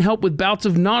 they can help with bouts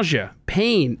of nausea,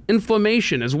 pain,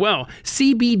 inflammation as well.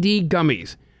 CBD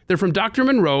gummies. They're from Dr.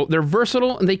 Monroe, they're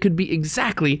versatile, and they could be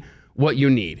exactly what you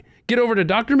need. Get over to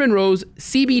Dr. Monroe's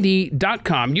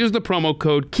CBD.com. Use the promo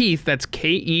code Keith, that's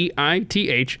Keith.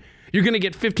 You're going to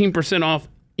get 15% off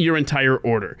your entire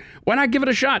order. Why not give it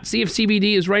a shot? See if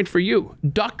CBD is right for you.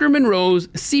 Dr. Monroe's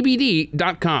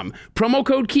CBD.com. Promo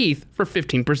code Keith for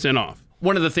 15% off.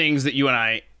 One of the things that you and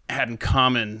I had in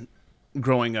common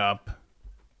growing up,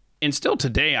 and still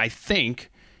today, I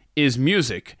think, is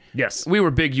music. Yes. We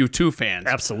were big U2 fans.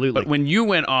 Absolutely. But when you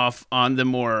went off on the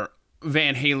more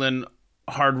Van Halen,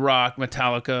 hard rock,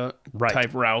 Metallica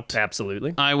type route,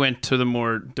 Absolutely. I went to the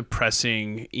more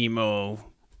depressing, emo,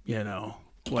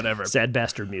 whatever. Sad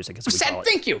bastard music, as we call it.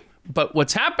 Thank you. But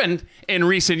what's happened in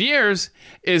recent years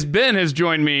is Ben has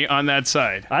joined me on that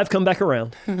side. I've come back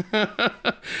around.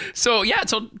 So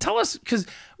tell us, because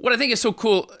what I think is so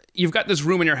cool, you've got this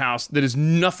room in your house that is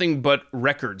nothing but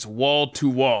records, wall to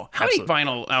wall. How many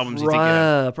vinyl albums do you think you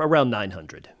have? Around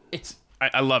 900.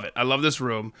 I love it. I love this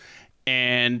room,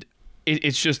 and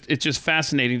it's just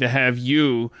fascinating to have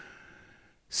you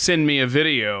send me a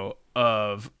video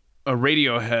of a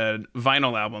Radiohead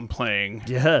vinyl album playing.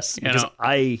 Yes, because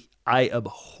I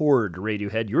abhorred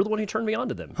Radiohead. You're the one who turned me on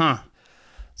to them. Huh.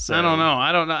 So, I don't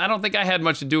know. I don't think I had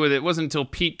much to do with it. It wasn't until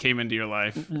Pete came into your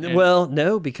life. Well,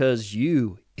 no, because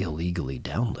you illegally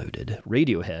downloaded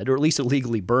Radiohead, or at least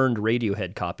illegally burned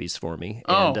Radiohead copies for me,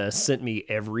 and sent me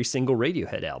every single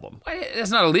Radiohead album. That's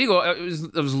not illegal. I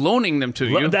was loaning them to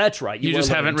you. That's right. You just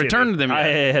haven't returned them yet. I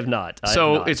have not.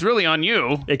 It's really on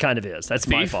you. It kind of is. That's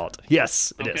my fault.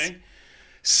 Yes, it is.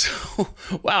 So,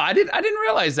 wow, I didn't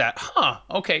realize that. Huh.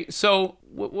 Okay. So,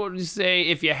 what would you say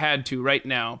if you had to right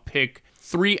now pick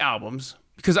 3 albums?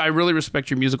 Because I really respect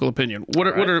your musical opinion. What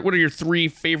are your 3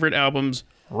 favorite albums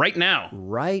right now?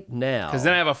 Right now. Because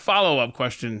then I have a follow-up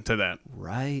question to that.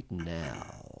 Right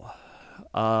now.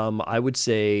 I would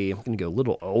say I'm going to go a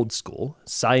little old school.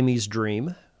 Siamese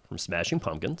Dream from Smashing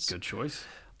Pumpkins. Good choice.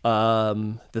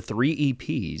 The 3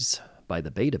 EPs by the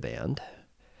Beta Band.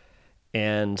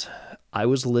 And I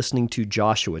was listening to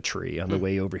Joshua Tree on the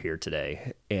way over here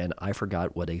today, and I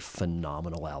forgot what a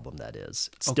phenomenal album that is.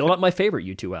 It's still not my favorite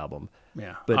U2 album.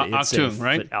 Yeah. But it's Achtung,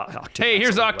 right? Achtung, Hey,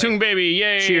 here's absolutely Achtung Baby.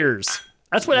 Yay. Cheers.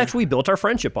 That's what actually we built our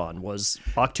friendship on, was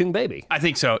Achtung Baby. I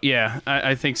think so. Yeah,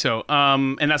 I think so.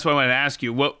 And that's why I wanted to ask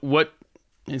you, what,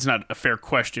 it's not a fair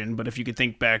question, but if you could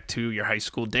think back to your high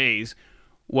school days,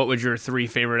 what would your 3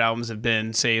 favorite albums have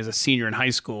been, say, as a senior in high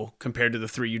school, compared to the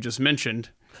 3 you just mentioned?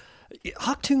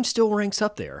 Achtung still ranks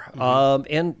up there.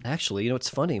 And actually, it's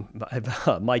funny.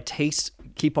 My tastes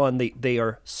keep on, they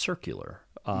are circular.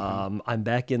 I'm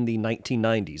back in the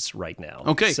 1990s right now.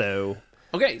 Okay. So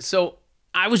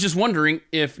I was just wondering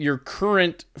if your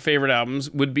current favorite albums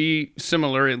would be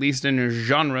similar, at least in a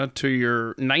genre, to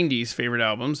your 90s favorite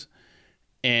albums.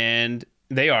 And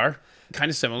they are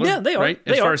kind of similar. Yeah, they are. Right?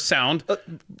 They as far are. as sound.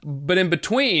 But in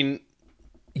between...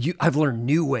 I've learned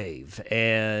new wave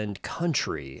and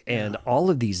country and all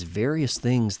of these various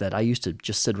things that I used to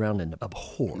just sit around and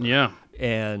abhor. Yeah.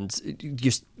 And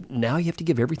just now you have to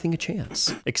give everything a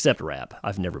chance, except rap.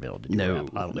 I've never been able to do rap.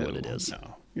 I don't know what it is.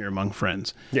 No, you're among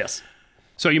friends. Yes.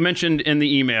 So you mentioned in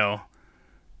the email,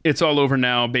 It's All Over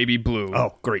Now, Baby Blue.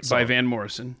 Oh, great song. By Van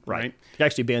Morrison. Right.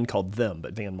 Actually, a band called Them,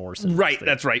 but Van Morrison. Right,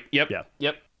 that's right. Yep. Yeah.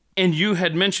 Yep. And you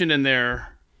had mentioned in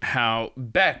there how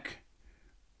Beck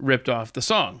ripped off the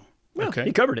song. Yeah, Okay.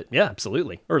 he covered it. Yeah,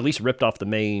 absolutely. Or at least ripped off the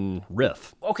main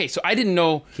riff. Okay, so I didn't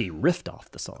know. He riffed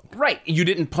off the song. Right. You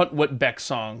didn't put what Beck's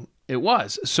song it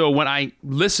was. So when I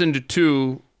listened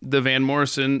to the Van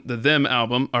Morrison, the Them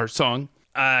album or song,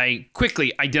 I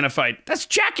quickly identified that's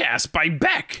Jackass by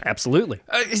Beck. Absolutely.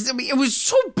 It was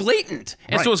so blatant.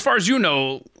 And so as far as you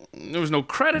know, there was no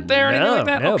credit there or anything like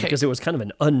that? No, Okay. because it was kind of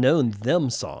an unknown Them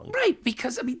song. Right,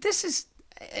 because, this is,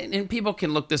 and people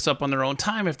can look this up on their own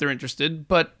time if they're interested,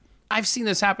 but I've seen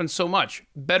this happen so much.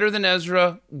 Better Than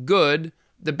Ezra, good,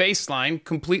 the bass line,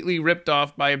 completely ripped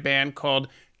off by a band called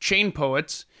Chain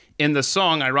Poets in the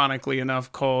song, ironically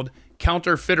enough, called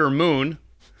Counterfeiter Moon.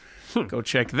 Go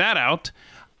check that out.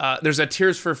 There's a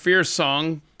Tears for Fears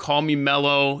song, Call Me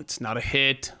Mellow. It's not a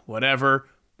hit, whatever,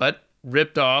 but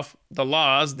ripped off The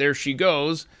Laws, There She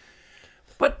Goes.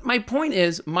 But my point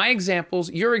is, my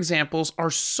examples, your examples are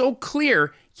so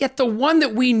clear, yet the one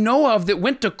that we know of that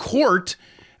went to court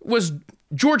was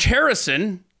George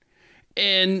Harrison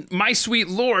and My Sweet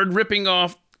Lord ripping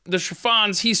off the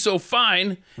Chiffons, He's So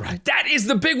Fine. Right. That is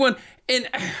the big one. And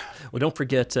well, don't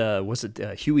forget, was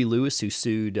it Huey Lewis who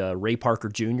sued Ray Parker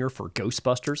Jr. for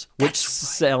Ghostbusters? Which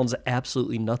sounds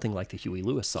absolutely nothing like the Huey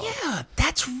Lewis song. yeah,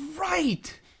 that's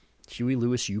right. Huey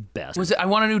Lewis, you bastard. Was it I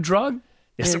Want a New Drug?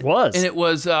 Yes, it was. And it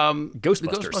was the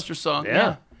Ghostbusters. Ghostbusters song.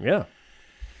 Yeah.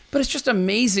 But it's just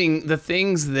amazing the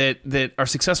things that are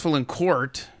successful in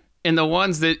court and the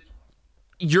ones that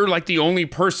you're like the only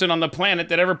person on the planet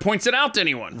that ever points it out to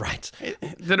anyone. Right.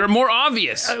 That are more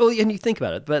obvious. Well, and you think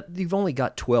about it, but you've only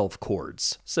got 12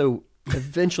 chords. So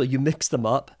eventually you mix them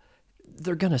up,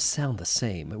 they're going to sound the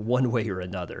same one way or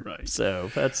another. Right.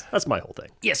 So that's my whole thing.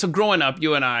 Yeah, so growing up,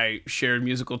 you and I shared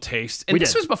musical tastes. And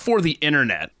this did. was before the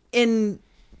internet. And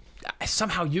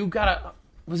somehow you got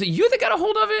was it you that got a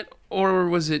hold of it? Or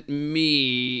was it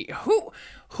me?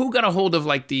 Who got a hold of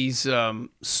like these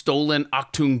stolen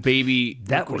Achtung Baby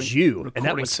That was you, and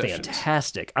that was sessions?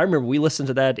 fantastic. I remember we listened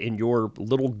to that in your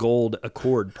little gold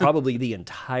Accord probably the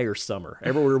entire summer.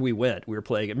 Everywhere we went, we were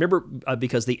playing it. Remember,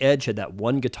 because the Edge had that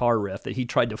one guitar riff that he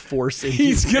tried to force into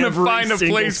He's gonna every find a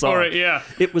single place song. for it, yeah.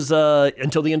 It was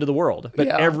Until the End of the World, but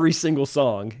Yeah. every single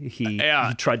song he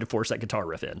Yeah. tried to force that guitar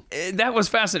riff in. That was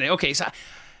fascinating. Okay, so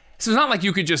it's not like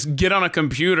you could just get on a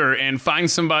computer and find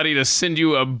somebody to send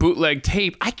you a bootleg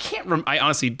tape. I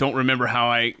honestly don't remember how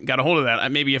I got a hold of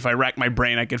that. Maybe if I rack my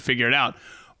brain, I could figure it out.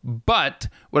 But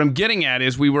what I'm getting at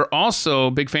is we were also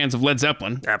big fans of Led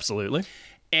Zeppelin. Absolutely.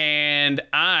 And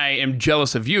I am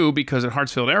jealous of you because at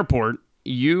Hartsfield Airport,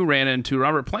 you ran into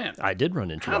Robert Plant. I did run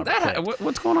into How'd Robert that Plant.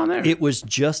 What's going on there? It was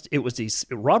these.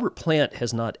 Robert Plant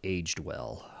has not aged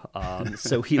well.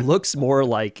 So he looks more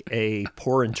like a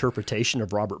poor interpretation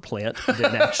of Robert Plant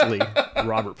than actually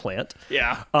Robert Plant.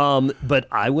 Yeah. But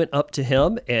I went up to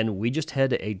him and we just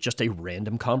had a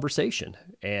random conversation.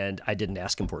 And I didn't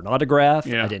ask him for an autograph.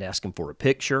 Yeah. I didn't ask him for a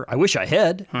picture. I wish I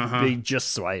had,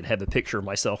 just so I'd have a picture of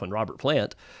myself and Robert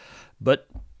Plant. But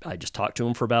I just talked to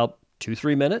him for about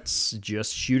 2-3 minutes,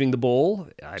 just shooting the bull.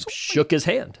 I shook his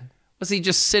hand. Was he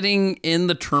just sitting in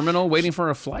the terminal waiting for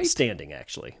a flight? Standing,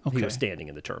 actually. Okay. He was standing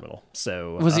in the terminal.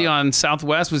 So Was he on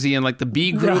Southwest? Was he in like the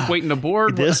B group waiting to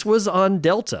board? This was on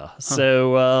Delta.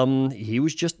 So he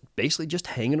was basically just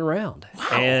hanging around. Wow.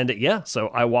 And yeah, so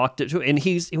I walked into, and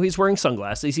he's wearing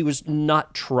sunglasses. He was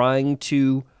not trying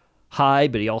to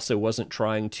hide, but he also wasn't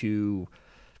trying to,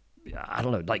 I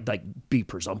don't know, like be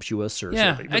presumptuous or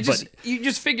something. You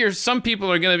just figure some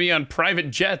people are going to be on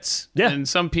private jets, and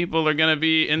some people are going to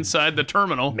be inside the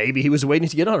terminal. Maybe he was waiting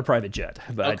to get on a private jet,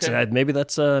 but maybe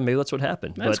that's what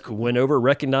happened. That's but cool. Went over,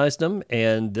 recognized him,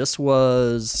 and this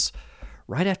was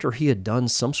right after he had done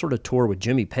some sort of tour with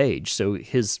Jimmy Page. So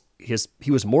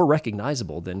he was more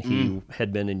recognizable than he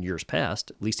had been in years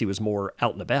past. At least he was more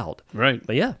out and about. Right.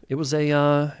 But yeah, it was it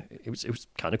was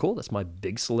kind of cool. That's my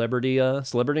big celebrity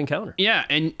encounter. Yeah,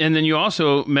 and then you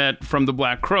also met from the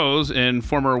Black Crowes in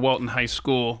former Walton High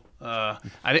School.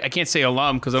 I can't say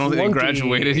alum because I don't think they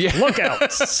graduated. Yeah.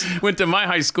 Lookouts. Went to my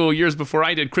high school years before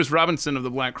I did. Chris Robinson of the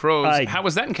Black Crowes. How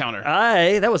was that encounter?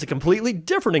 That was a completely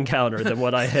different encounter than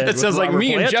what I had. That sounds like Robert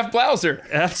me Plant. and Jeff Blauser.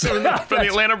 Absolutely. From the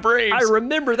Atlanta Braves. I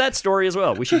remember that story as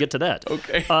well. We should get to that.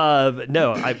 Okay.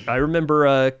 No, I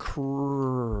remember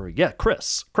Chris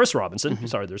Robinson. Mm-hmm.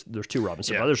 Sorry, there's two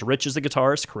Robinson brothers. Rich is the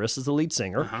guitarist, Chris is the lead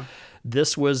singer. Uh-huh.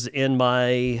 This was in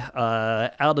my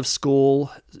out of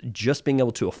school, just being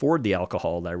able to afford the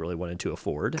alcohol that I really wanted to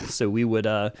afford. So we would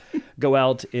go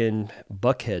out in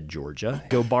Buckhead, Georgia,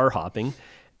 go bar hopping,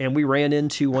 and we ran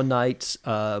into one night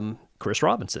Chris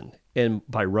Robinson. And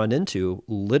by run into,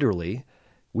 literally,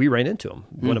 we ran into him.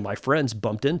 One of my friends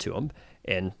bumped into him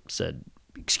and said,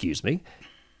 "Excuse me."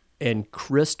 And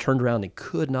Chris turned around and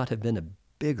could not have been a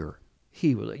bigger.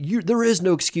 He was like, "There is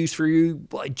no excuse for you."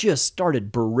 I just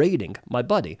started berating my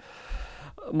buddy.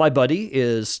 My buddy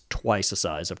is twice the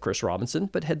size of Chris Robinson,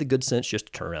 but had the good sense just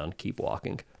to turn around and keep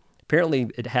walking.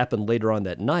 Apparently, it happened later on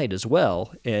that night as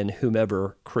well, and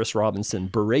whomever Chris Robinson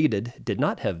berated did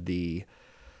not have the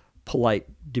polite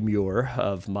demure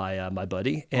of my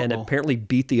buddy, and apparently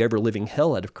beat the ever-living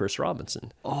hell out of Chris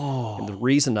Robinson. Oh. And the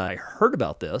reason I heard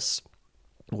about this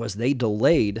was they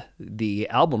delayed the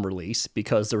album release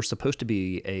because there was supposed to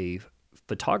be a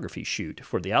photography shoot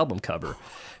for the album cover,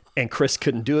 and Chris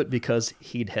couldn't do it because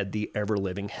he'd had the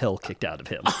ever-living hell kicked out of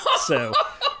him. So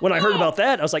when I heard about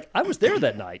that, I was like, I was there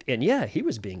that night, and yeah, he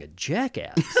was being a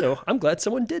jackass. So I'm glad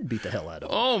someone did beat the hell out of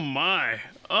him. Oh, my.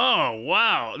 Oh,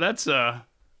 wow. That's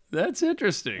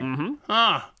interesting. Mm-hmm.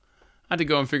 Huh. I had to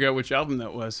go and figure out which album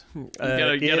that was.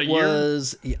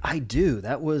 I do.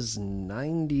 That was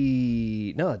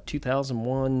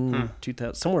 2001,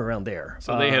 2000, somewhere around there.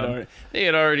 So they had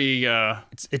already.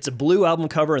 It's a blue album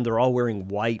cover, and they're all wearing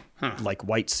white, like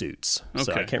white suits. Okay.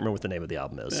 So I can't remember what the name of the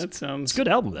album is. That sounds. It's a good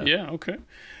album, though. Yeah. Okay.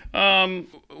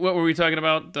 What were we talking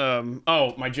about?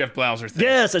 My Jeff Blauser thing.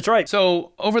 Yes, that's right.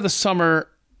 So over the summer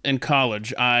in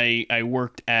college, I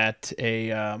worked at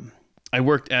the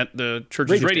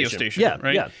church's radio station,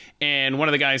 right? Yeah. And one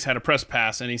of the guys had a press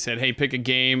pass, and he said, "Hey, pick a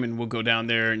game, and we'll go down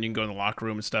there, and you can go in the locker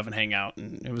room and stuff and hang out."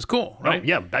 And it was cool, right? Oh,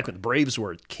 yeah, back when the Braves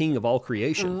were king of all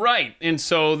creation. Right. And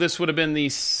so this would have been the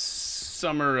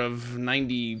summer of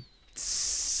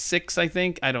 96, I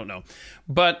think. I don't know.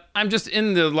 But I'm just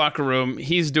in the locker room.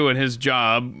 He's doing his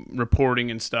job,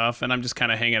 reporting and stuff, and I'm just kind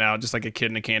of hanging out, just like a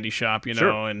kid in a candy shop, you know.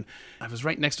 Sure. And I was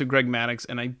right next to Greg Maddux,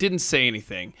 and I didn't say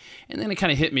anything. And then it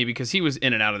kind of hit me because he was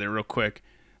in and out of there real quick.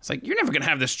 It's like, you're never going to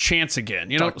have this chance again.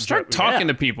 You know, start talking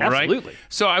to people, absolutely. Right?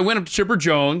 So I went up to Chipper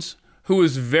Jones, who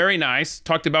was very nice,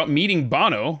 talked about meeting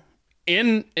Bono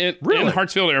in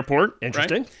Hartsfield Airport.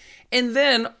 Interesting. Right? And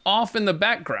then off in the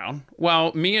background,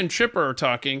 while me and Chipper are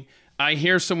talking, I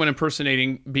hear someone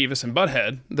impersonating Beavis and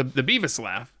Butthead, the Beavis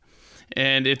laugh,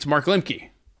 and it's Mark Lemke,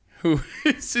 who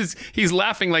he's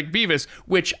laughing like Beavis,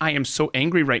 which I am so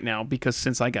angry right now because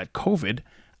since I got COVID,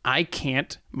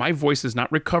 my voice is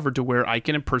not recovered to where I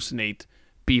can impersonate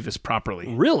Beavis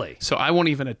properly. Really? So I won't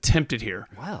even attempt it here.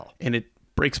 Wow. And it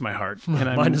breaks my heart.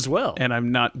 And Mine as well. And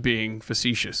I'm not being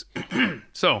facetious.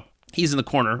 So he's in the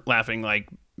corner laughing like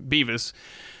Beavis,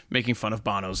 making fun of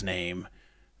Bono's name.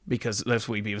 Because that's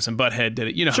the way Beavis and Butthead did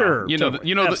it. You know, sure, you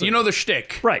know the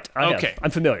shtick. Right. Okay.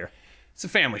 I'm familiar. It's a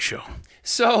family show.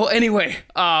 So anyway,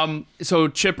 so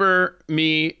Chipper,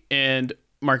 me, and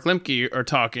Mark Lemke are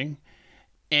talking,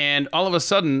 and all of a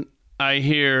sudden I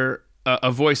hear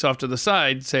a voice off to the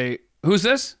side say, "Who's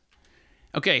this?"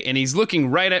 Okay, and he's looking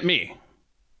right at me,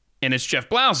 and it's Jeff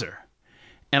Blauser,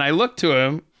 and I looked to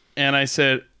him and I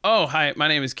said, "Oh, hi, my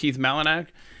name is Keith Malinak."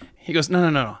 He goes,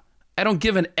 No. I don't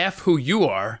give an F who you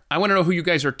are. I want to know who you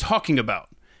guys are talking about.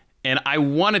 And I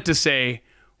wanted to say,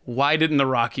 why didn't the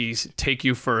Rockies take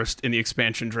you first in the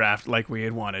expansion draft like we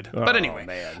had wanted? But anyway,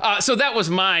 so that was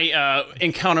my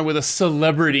encounter with a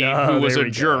celebrity who was a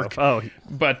jerk. Oh,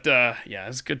 but yeah,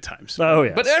 it's good times. Oh,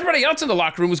 yes. But everybody else in the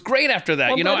locker room was great after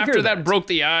that. Well, After that broke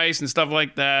the ice and stuff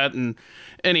like that. And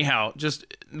anyhow, just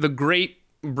the great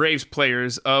Braves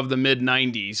players of the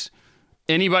mid-'90s.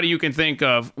 Anybody you can think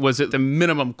of was at the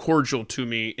minimum cordial to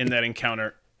me in that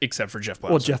encounter, except for Jeff Blauser.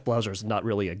 well, Jeff Blauser is not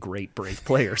really a great Brave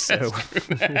player, so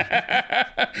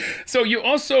So you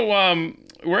also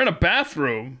were in a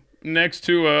bathroom next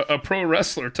to a pro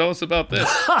wrestler. Tell us about this.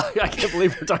 I can't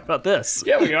believe we're talking about this.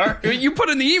 Yeah, we are. You put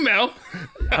in the email.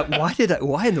 Why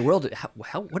in the world?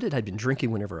 What had I been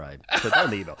drinking whenever I put that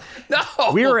in the email?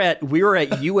 No. We were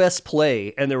at US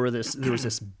Play, and there was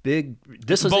this big.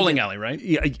 This was Bowling alley, right?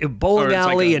 Yeah, a bowling Or it's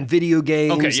like alley a- and video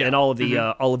games Okay, yeah. and all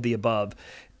of the above.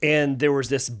 And there was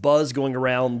this buzz going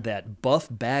around that Buff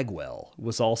Bagwell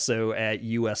was also at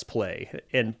US Play.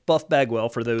 And Buff Bagwell,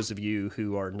 for those of you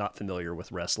who are not familiar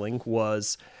with wrestling,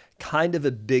 was kind of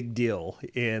a big deal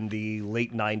in the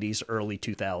late 90s, early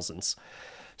 2000s.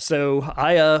 So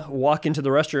I walk into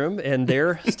the restroom, and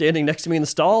there, standing next to me in the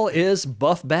stall, is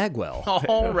Buff Bagwell.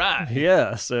 All right.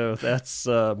 Yeah, so that's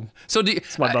So do you,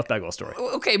 it's my Buff Bagwell story.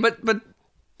 okay, but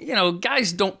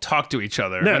guys don't talk to each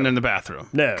other when they're in the bathroom.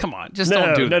 No. Come on, just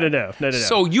don't do that. No.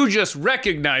 So you just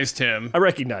recognized him, I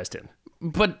recognized him.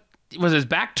 but was his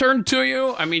back turned to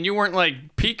you? I mean, you weren't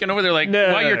like peeking over there like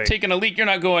No. while you're taking a leak. You're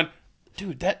not going,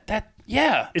 dude.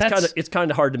 It's kind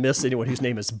of hard to miss anyone whose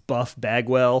name is Buff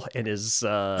Bagwell and is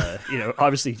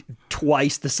obviously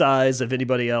twice the size of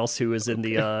anybody else who was in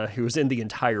the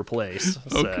entire place.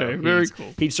 So Okay, very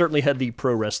cool. He certainly had the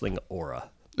pro wrestling aura.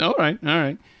 All right.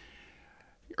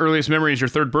 Earliest memory is your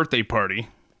third birthday party.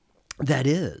 That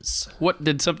is. What,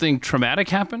 did something traumatic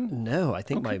happen? No, I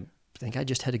think I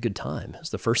just had a good time. It's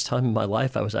the first time in my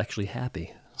life I was actually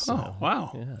happy. So, Oh,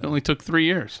 wow. It only took 3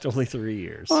 years. only 3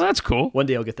 years. Well, that's cool. One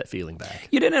day I'll get that feeling back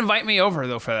You didn't invite me over,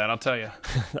 though, for that, I'll tell you.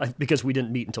 because we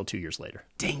didn't meet until 2 years later.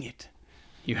 Dang it.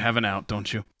 You have an out,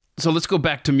 don't you? So let's go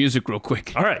back to music real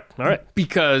quick. All right.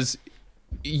 Because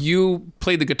you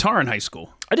played the guitar in high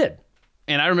school. I did.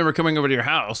 And I remember coming over to your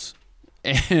house,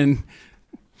 and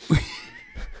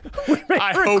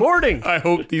Recording. I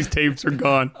hope these tapes are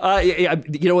gone.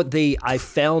 You know what? I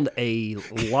found a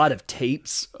lot of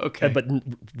tapes. Okay. But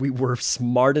we were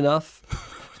smart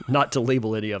enough not to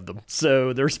label any of them.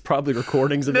 So there's probably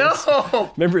recordings of this.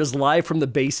 No. Remember, it was live from the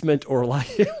basement or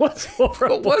like it was What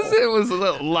was it? It was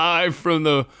live from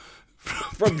the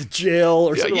from the jail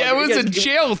or something. Yeah, like it was that. a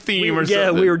jail theme or Yeah,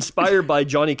 something. we were inspired by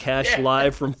Johnny Cash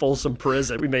live from Folsom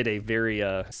Prison. We made a very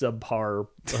subpar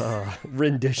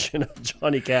rendition of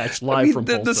Johnny Cash live from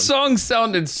Folsom. The song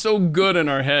sounded so good in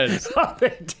our heads.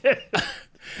 They did.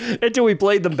 Until we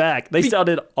played them back. They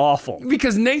sounded awful.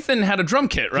 Because Nathan had a drum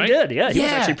kit, right? He did, yeah. He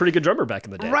was actually a pretty good drummer back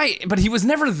in the day. Right, but he was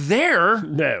never there.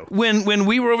 No. When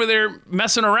we were over there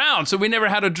messing around, so we never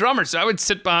had a drummer. So I would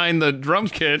sit behind the drum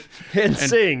kit And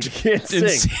sing.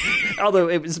 Although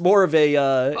it was more of a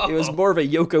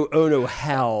Yoko Ono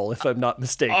howl, if I'm not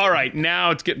mistaken. All right,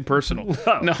 now it's getting personal.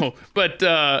 No, but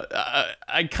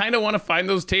I kind of want to find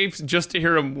those tapes just to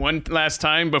hear them one last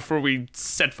time before we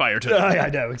set fire to them. I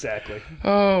know, exactly.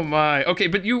 Oh my. Okay,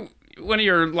 but one of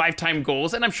your lifetime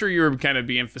goals, and I'm sure you're kind of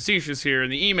being facetious here in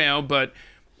the email, but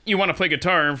you want to play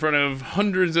guitar in front of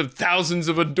hundreds of thousands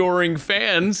of adoring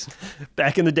fans.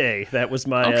 Back in the day, that was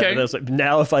my. Okay. That was like,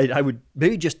 now, if I would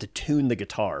maybe just to tune the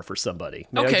guitar for somebody.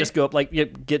 Maybe Okay. I'd just go up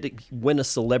win a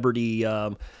celebrity. I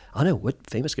don't know what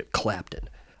famous Clapton.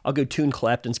 I'll go tune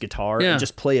Clapton's guitar Yeah. and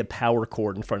just play a power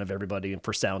chord in front of everybody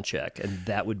for sound check, and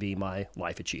that would be my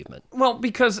life achievement. Well,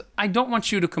 because I don't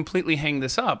want you to completely hang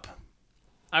this up.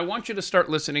 I want you to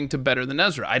start listening to Better Than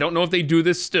Ezra. I don't know if they do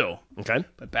this still. Okay.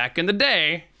 But back in the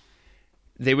day,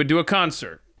 they would do a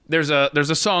concert. There's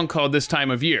a song called This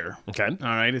Time of Year. Okay. All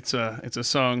right, it's a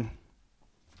song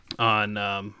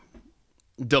on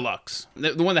Deluxe,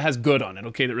 the one that has Good on it.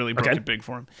 Okay, that really broke Okay. it big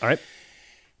for him. All right.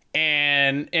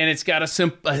 And it's got a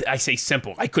simple. I say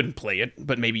simple. I couldn't play it,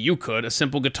 but maybe you could. A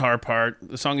simple guitar part.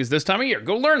 The song is This Time of Year.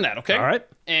 Go learn that. Okay. All right.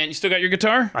 And you still got your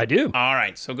guitar? I do. All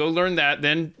right, so go learn that.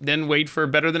 Then wait for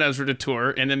Better Than Ezra to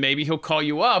tour, and then maybe he'll call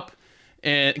you up.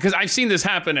 And because I've seen this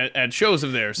happen at shows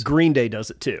of theirs. Green Day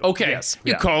does it too. Okay, Yes.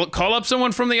 you Yeah. call up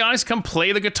someone from the audience, come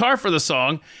play the guitar for the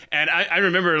song. And I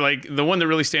remember like the one that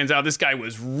really stands out. This guy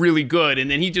was really good,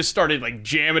 and then he just started like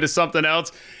jamming to something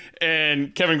else.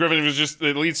 And Kevin Griffin was just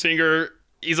the lead singer.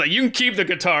 He's like, you can keep the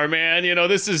guitar, man. You know,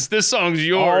 this song's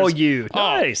yours. All you.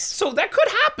 Nice. So that could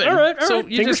happen. All right. So You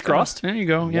you Fingers just crossed. There you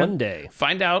go. Yeah. One day.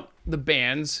 Find out the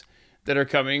bands that are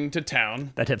coming to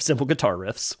town. That have simple guitar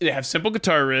riffs. They have simple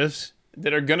guitar riffs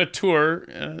that are going to tour,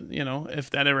 if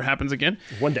that ever happens again.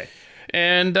 One day.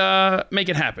 And make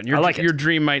it happen. I like it. Your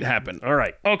dream might happen. All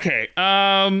right. Okay.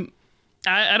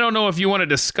 I don't know if you want to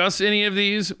discuss any of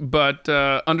these, but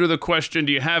under the question,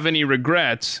 do you have any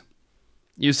regrets?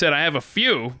 You said, I have a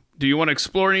few. Do you want to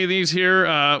explore any of these here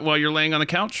while you're laying on the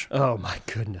couch? Oh, my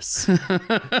goodness.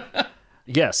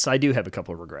 Yes, I do have a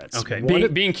couple of regrets. Okay.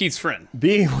 Being Keith's friend.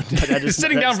 That is,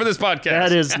 Sitting down for this podcast.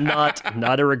 That is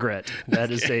not a regret.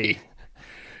 That is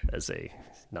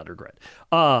not a regret.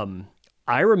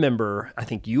 I remember, I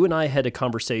think you and I had a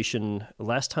conversation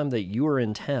last time that you were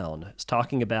in town,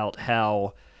 talking about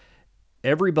how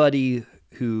everybody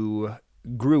who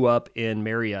grew up in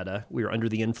Marietta, we were under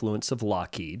the influence of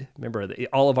Lockheed. Remember,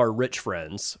 all of our rich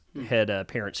friends had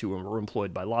parents who were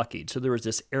employed by Lockheed. So there was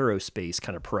this aerospace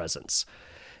kind of presence.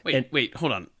 Wait,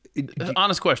 hold on.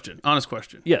 Honest question.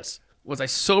 Yes. Was I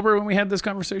sober when we had this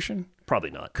conversation?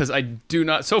 Probably not. Because I do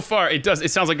not. So far, it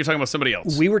sounds like you're talking about somebody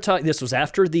else. We were talking. This was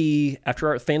after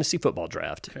our fantasy football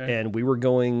draft, and we were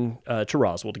going to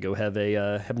Roswell to go have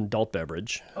an adult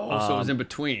beverage. Oh, so it was in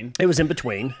between. It was in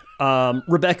between.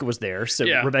 Rebecca was there, so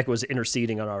Yeah. Rebecca was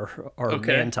interceding on our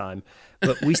man time.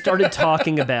 But we started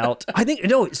talking about.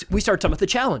 We started talking about the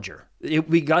Challenger.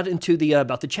 We got into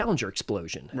about the Challenger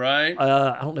explosion. Right.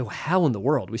 I don't know how in the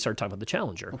world we started talking about the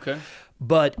Challenger. Okay.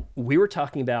 But we were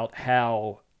talking about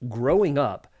how growing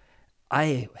up,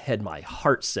 I had my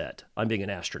heart set on being an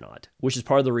astronaut, which is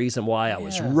part of the reason why I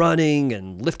was running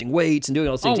and lifting weights and doing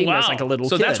all those things. Oh, wow. I was like a little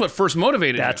so kid. that's what first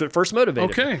motivated you. That's what first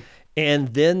motivated me. Okay. And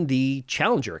then the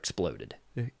Challenger exploded,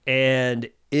 and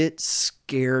it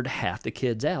scared half the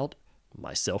kids out,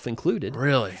 myself included,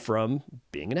 Really? from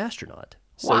being an astronaut.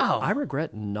 So Wow. I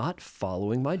regret not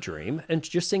following my dream and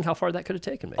just seeing how far that could have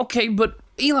taken me. Okay, but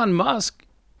Elon Musk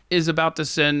is about to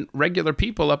send regular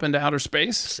people up into outer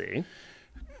space. See?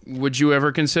 Would you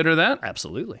ever consider that?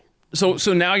 Absolutely. So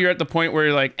now you're at the point where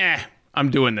you're like, I'm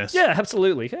doing this. Yeah,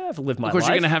 absolutely. Yeah, I've lived my life. Of course,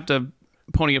 you're going to have to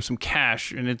pony up some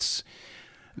cash, and it's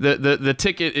the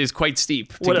ticket is quite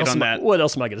steep to get on that. What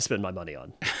else am I going to spend my money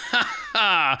on?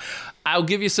 I'll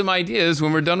give you some ideas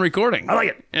when we're done recording. I like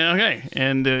it. Okay,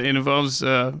 and it involves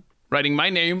writing my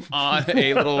name on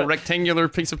a little rectangular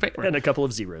piece of paper. And a couple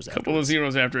of zeros after. Couple of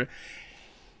zeros after it.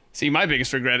 See, my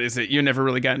biggest regret is that you never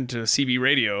really got into CB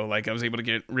radio. Like, I was able to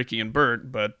get Ricky and Bert,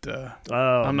 but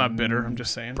I'm not bitter. I'm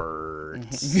just saying. Bert.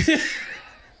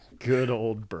 Good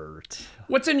old Bert.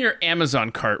 What's in your Amazon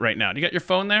cart right now? Do you got your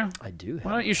phone there? I do have.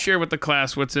 Why don't you share with the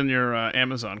class what's in your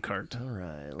Amazon cart? All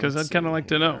right. Because I'd kind of like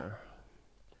to know.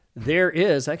 There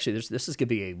is, actually, this is going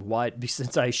to be a wide,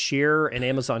 since I share an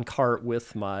Amazon cart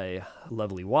with my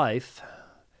lovely wife,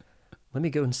 let me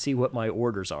go and see what my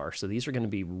orders are. So these are going to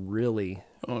be really,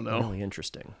 really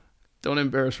interesting. Don't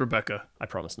embarrass Rebecca. I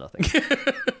promise nothing.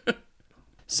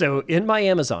 So in my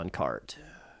Amazon cart,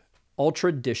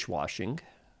 Ultra dishwashing.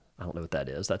 I don't know what that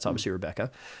is. That's obviously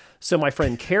Rebecca. So my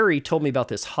friend Carrie told me about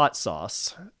this hot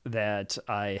sauce that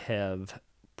I have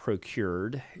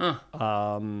procured.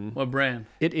 What brand?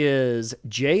 It is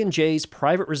J&J's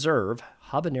Private Reserve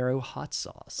Habanero Hot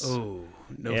Sauce. Oh,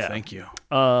 no thank you.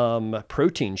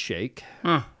 Protein shake.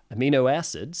 Amino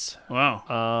acids.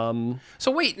 Wow. So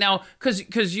wait, now,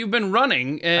 because you've been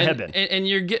running, and, I have been. and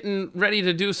you're getting ready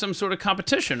to do some sort of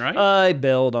competition, right? I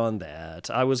bailed on that.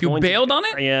 I was going bailed on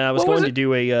it? Yeah, I was What going was to it?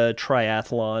 do a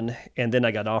triathlon, and then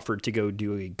I got offered to go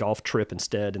do a golf trip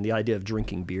instead. And the idea of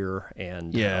drinking beer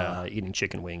and eating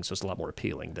chicken wings was a lot more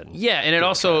appealing than Yeah, and it doing a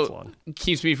also triathlon.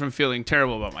 keeps me from feeling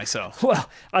terrible about myself. Well,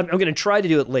 I'm going to try to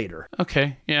do it later.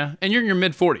 Okay, yeah. And you're in your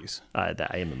mid-40s. I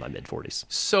am in my mid-40s.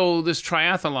 So this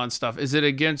triathlon stuff, is it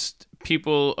against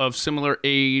people of similar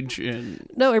age? And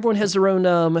No, everyone has their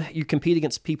own. You compete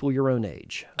against people your own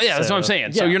age. yeah, that's what I'm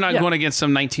saying. So you're not going against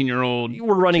some 19-year-old.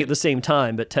 We're running at the same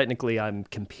time, but technically I'm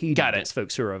competing Got it. against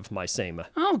folks who are of my same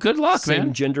Oh, good luck,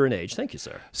 man. gender and age. Thank you,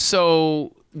 sir.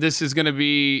 So this is going to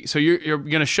be. So you're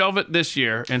going to shelve it this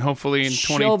year, and hopefully in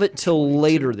 20. Shelve it till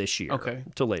later this year. Okay.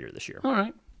 Till later this year. All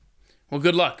right. Well,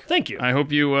 good luck. Thank you. I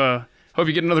hope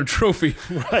you get another trophy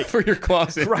for your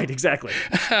closet. Right, exactly.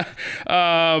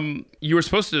 You were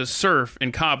supposed to surf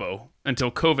in Cabo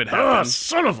until COVID Oh, happened.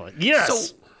 son of a yes.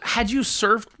 So had you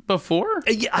surfed before?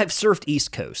 Yeah, I've surfed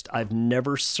East Coast. I've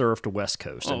never surfed West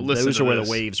Coast. Oh, And listen those to are where this.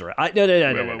 the waves are at. No.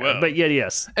 whoa. But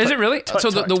yes. Is it really? So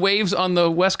the waves on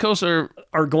the West Coast are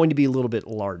Are going to be a little bit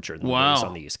larger than the waves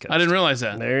on the East Coast. I didn't realize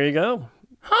that. There you go.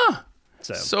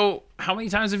 So how many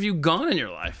times have you gone in your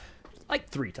life? Like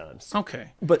 3 times.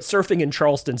 Okay. But surfing in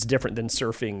Charleston's different than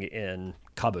surfing in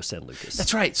Cabo San Lucas.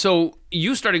 That's right. So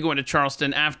you started going to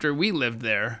Charleston after we lived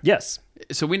there. Yes.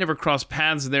 So we never crossed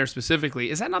paths there specifically.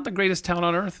 Is that not the greatest town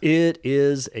on earth? It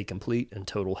is a complete and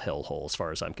total hellhole as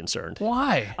far as I'm concerned.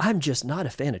 Why? I'm just not a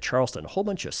fan of Charleston. A whole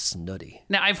bunch of snooty.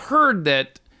 Now, I've heard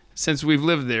that since we've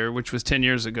lived there, which was 10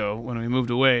 years ago when we moved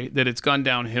away, that it's gone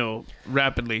downhill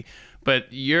rapidly. But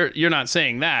you're not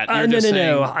saying that. You're just saying,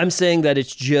 No. I'm saying that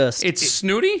it's just It's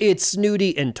snooty? It's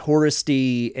snooty and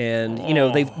touristy, and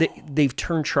they've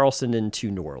turned Charleston into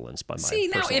New Orleans by my See,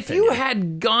 now, personal if opinion. you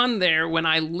had gone there when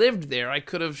I lived there, I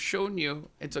could have shown you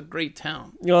it's a great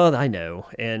town. Well, I know,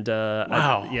 and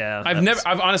Wow. I've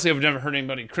never heard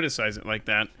anybody criticize it like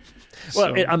that.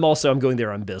 Well, So- I'm going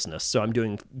there on business, so I'm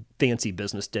doing fancy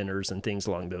business dinners and things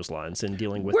along those lines, and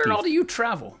dealing with Where all do you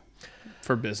travel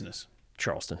for business?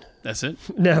 Charleston. That's it?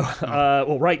 No,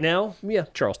 well, right now, yeah,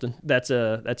 Charleston. That's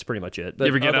pretty much it. But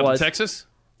You ever get out to otherwise, Texas?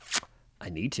 I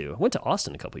need to. I went to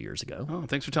Austin a couple years ago. Oh,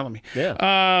 thanks for telling me. Yeah.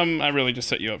 I really just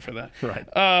set you up for that. Right.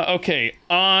 Okay.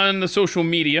 On the social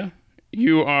media,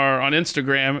 you are on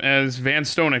Instagram as Van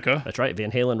Stonica. That's right. Van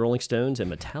Halen, Rolling Stones,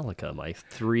 and Metallica.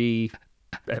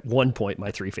 At one point, my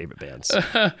three favorite bands.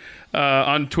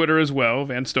 On Twitter as well,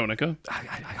 Van Stonica.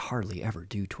 I hardly ever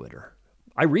do Twitter.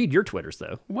 I read your Twitters,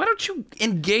 though. Why don't you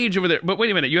engage over there? But wait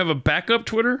a minute, you have a backup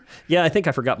Twitter? Yeah, I think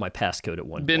I forgot my passcode at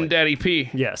one Ben point. Daddy P.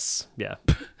 Yes, yeah.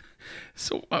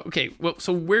 So, okay, well,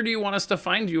 so where do you want us to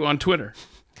find you on Twitter?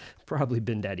 Probably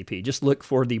Ben Daddy P. Just look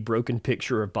for the broken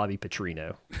picture of Bobby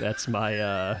Petrino. That's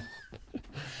my...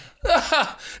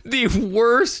 The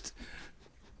worst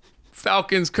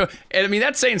Falcons and I mean,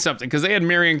 that's saying something because they had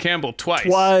Marion Campbell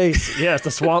twice. Yes,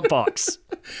 the Swamp Fox.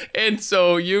 And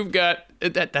so you've got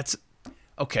that's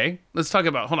okay. Let's talk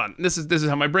about. Hold on. This is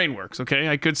how my brain works. Okay,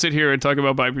 I could sit here and talk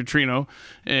about Bobby Petrino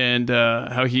and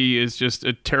how he is just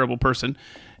a terrible person,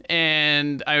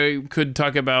 and I could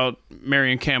talk about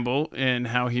Marion Campbell and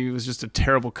how he was just a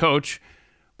terrible coach.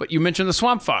 But you mentioned the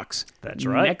Swamp Fox. That's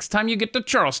right. Next time you get to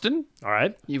Charleston, All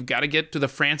right. you've got to get to the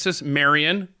Francis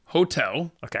Marion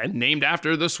Hotel. Okay. Named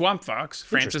after the Swamp Fox,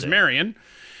 Francis Interesting. Marion.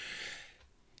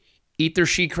 Eat their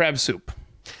she crab soup.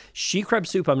 She crab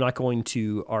soup I'm not going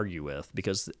to argue with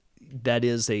because that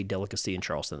is a delicacy in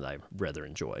Charleston that I rather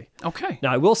enjoy. Okay.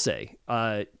 Now, I will say,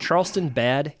 Charleston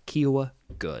bad, Kiowa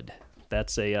good.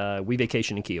 That's we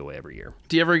vacation in Kiowa every year.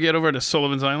 Do you ever get over to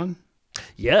Sullivan's Island?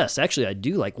 Yes, actually, I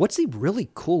do like. What's the really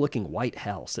cool-looking white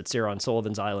house that's there on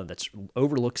Sullivan's Island that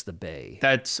overlooks the bay?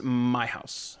 That's my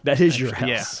house. That is your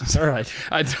house. Yeah. All right.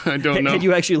 I don't know. Had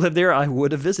you actually lived there, I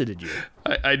would have visited you.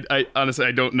 I honestly,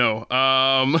 I don't know.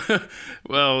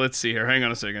 Well, let's see here. Hang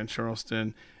on a second.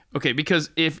 Charleston. Okay,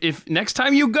 because if next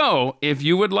time you go, if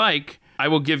you would like, I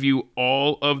will give you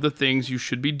all of the things you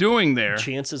should be doing there.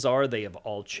 Chances are they have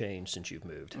all changed since you've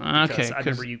moved. Okay, Because I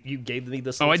remember you gave me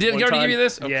this. Oh, I list did one already time. give you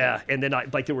this? Okay. Yeah, and then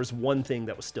there was one thing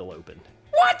that was still open.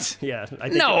 What? Yeah.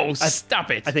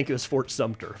 Stop it. I think it was Fort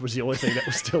Sumter was the only thing that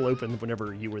was still open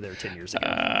whenever you were there 10 years ago.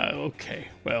 Okay.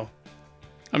 Well,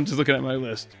 I'm just looking at my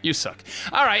list. You suck.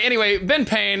 All right. Anyway, Ben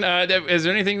Payne. Is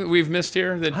there anything that we've missed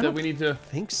here that we need to? I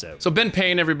think so. So Ben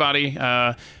Payne, everybody,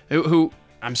 who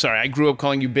I'm sorry, I grew up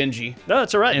calling you Benji. No,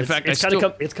 that's all right. In fact,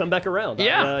 it's come back around.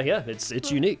 Yeah.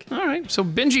 It's unique. All right, so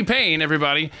Benji Payne,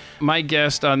 everybody, my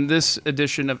guest on this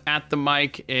edition of At the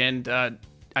Mic, and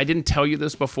I didn't tell you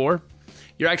this before.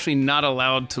 You're actually not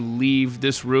allowed to leave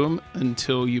this room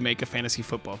until you make a fantasy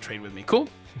football trade with me. Cool?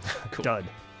 Cool. Done.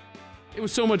 It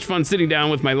was so much fun sitting down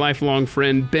with my lifelong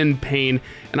friend, Ben Payne,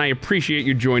 and I appreciate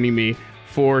you joining me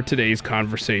for today's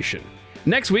conversation.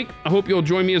 Next week, I hope you'll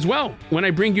join me as well when I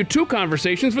bring you two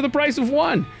conversations for the price of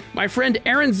one. My friend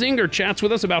Erin Zinger chats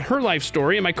with us about her life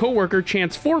story, and my coworker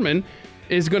Chance Foreman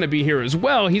is going to be here as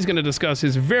well. He's going to discuss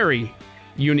his very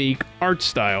unique art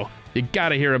style. You got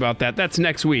to hear about that. That's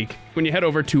next week when you head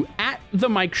over to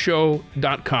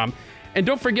atthemicshow.com. And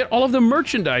don't forget all of the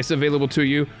merchandise available to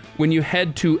you when you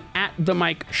head to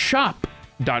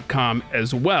atthemicshop.com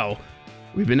as well.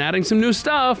 We've been adding some new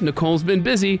stuff. Nicole's been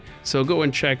busy, so go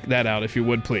and check that out if you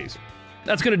would, please.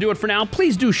 That's going to do it for now.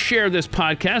 Please do share this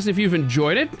podcast if you've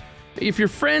enjoyed it. If your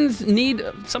friends need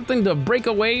something to break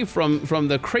away from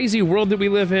the crazy world that we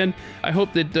live in, I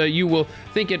hope that you will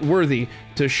think it worthy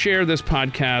to share this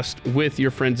podcast with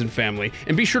your friends and family.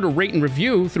 And be sure to rate and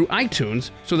review through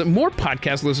iTunes so that more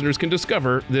podcast listeners can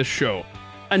discover this show.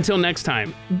 Until next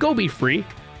time, go be free,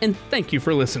 and thank you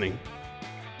for listening.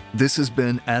 This has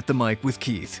been At the Mic with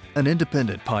Keith, an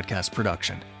independent podcast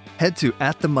production. Head to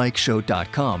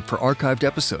atthemicshow.com for archived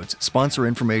episodes, sponsor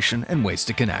information, and ways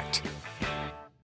to connect.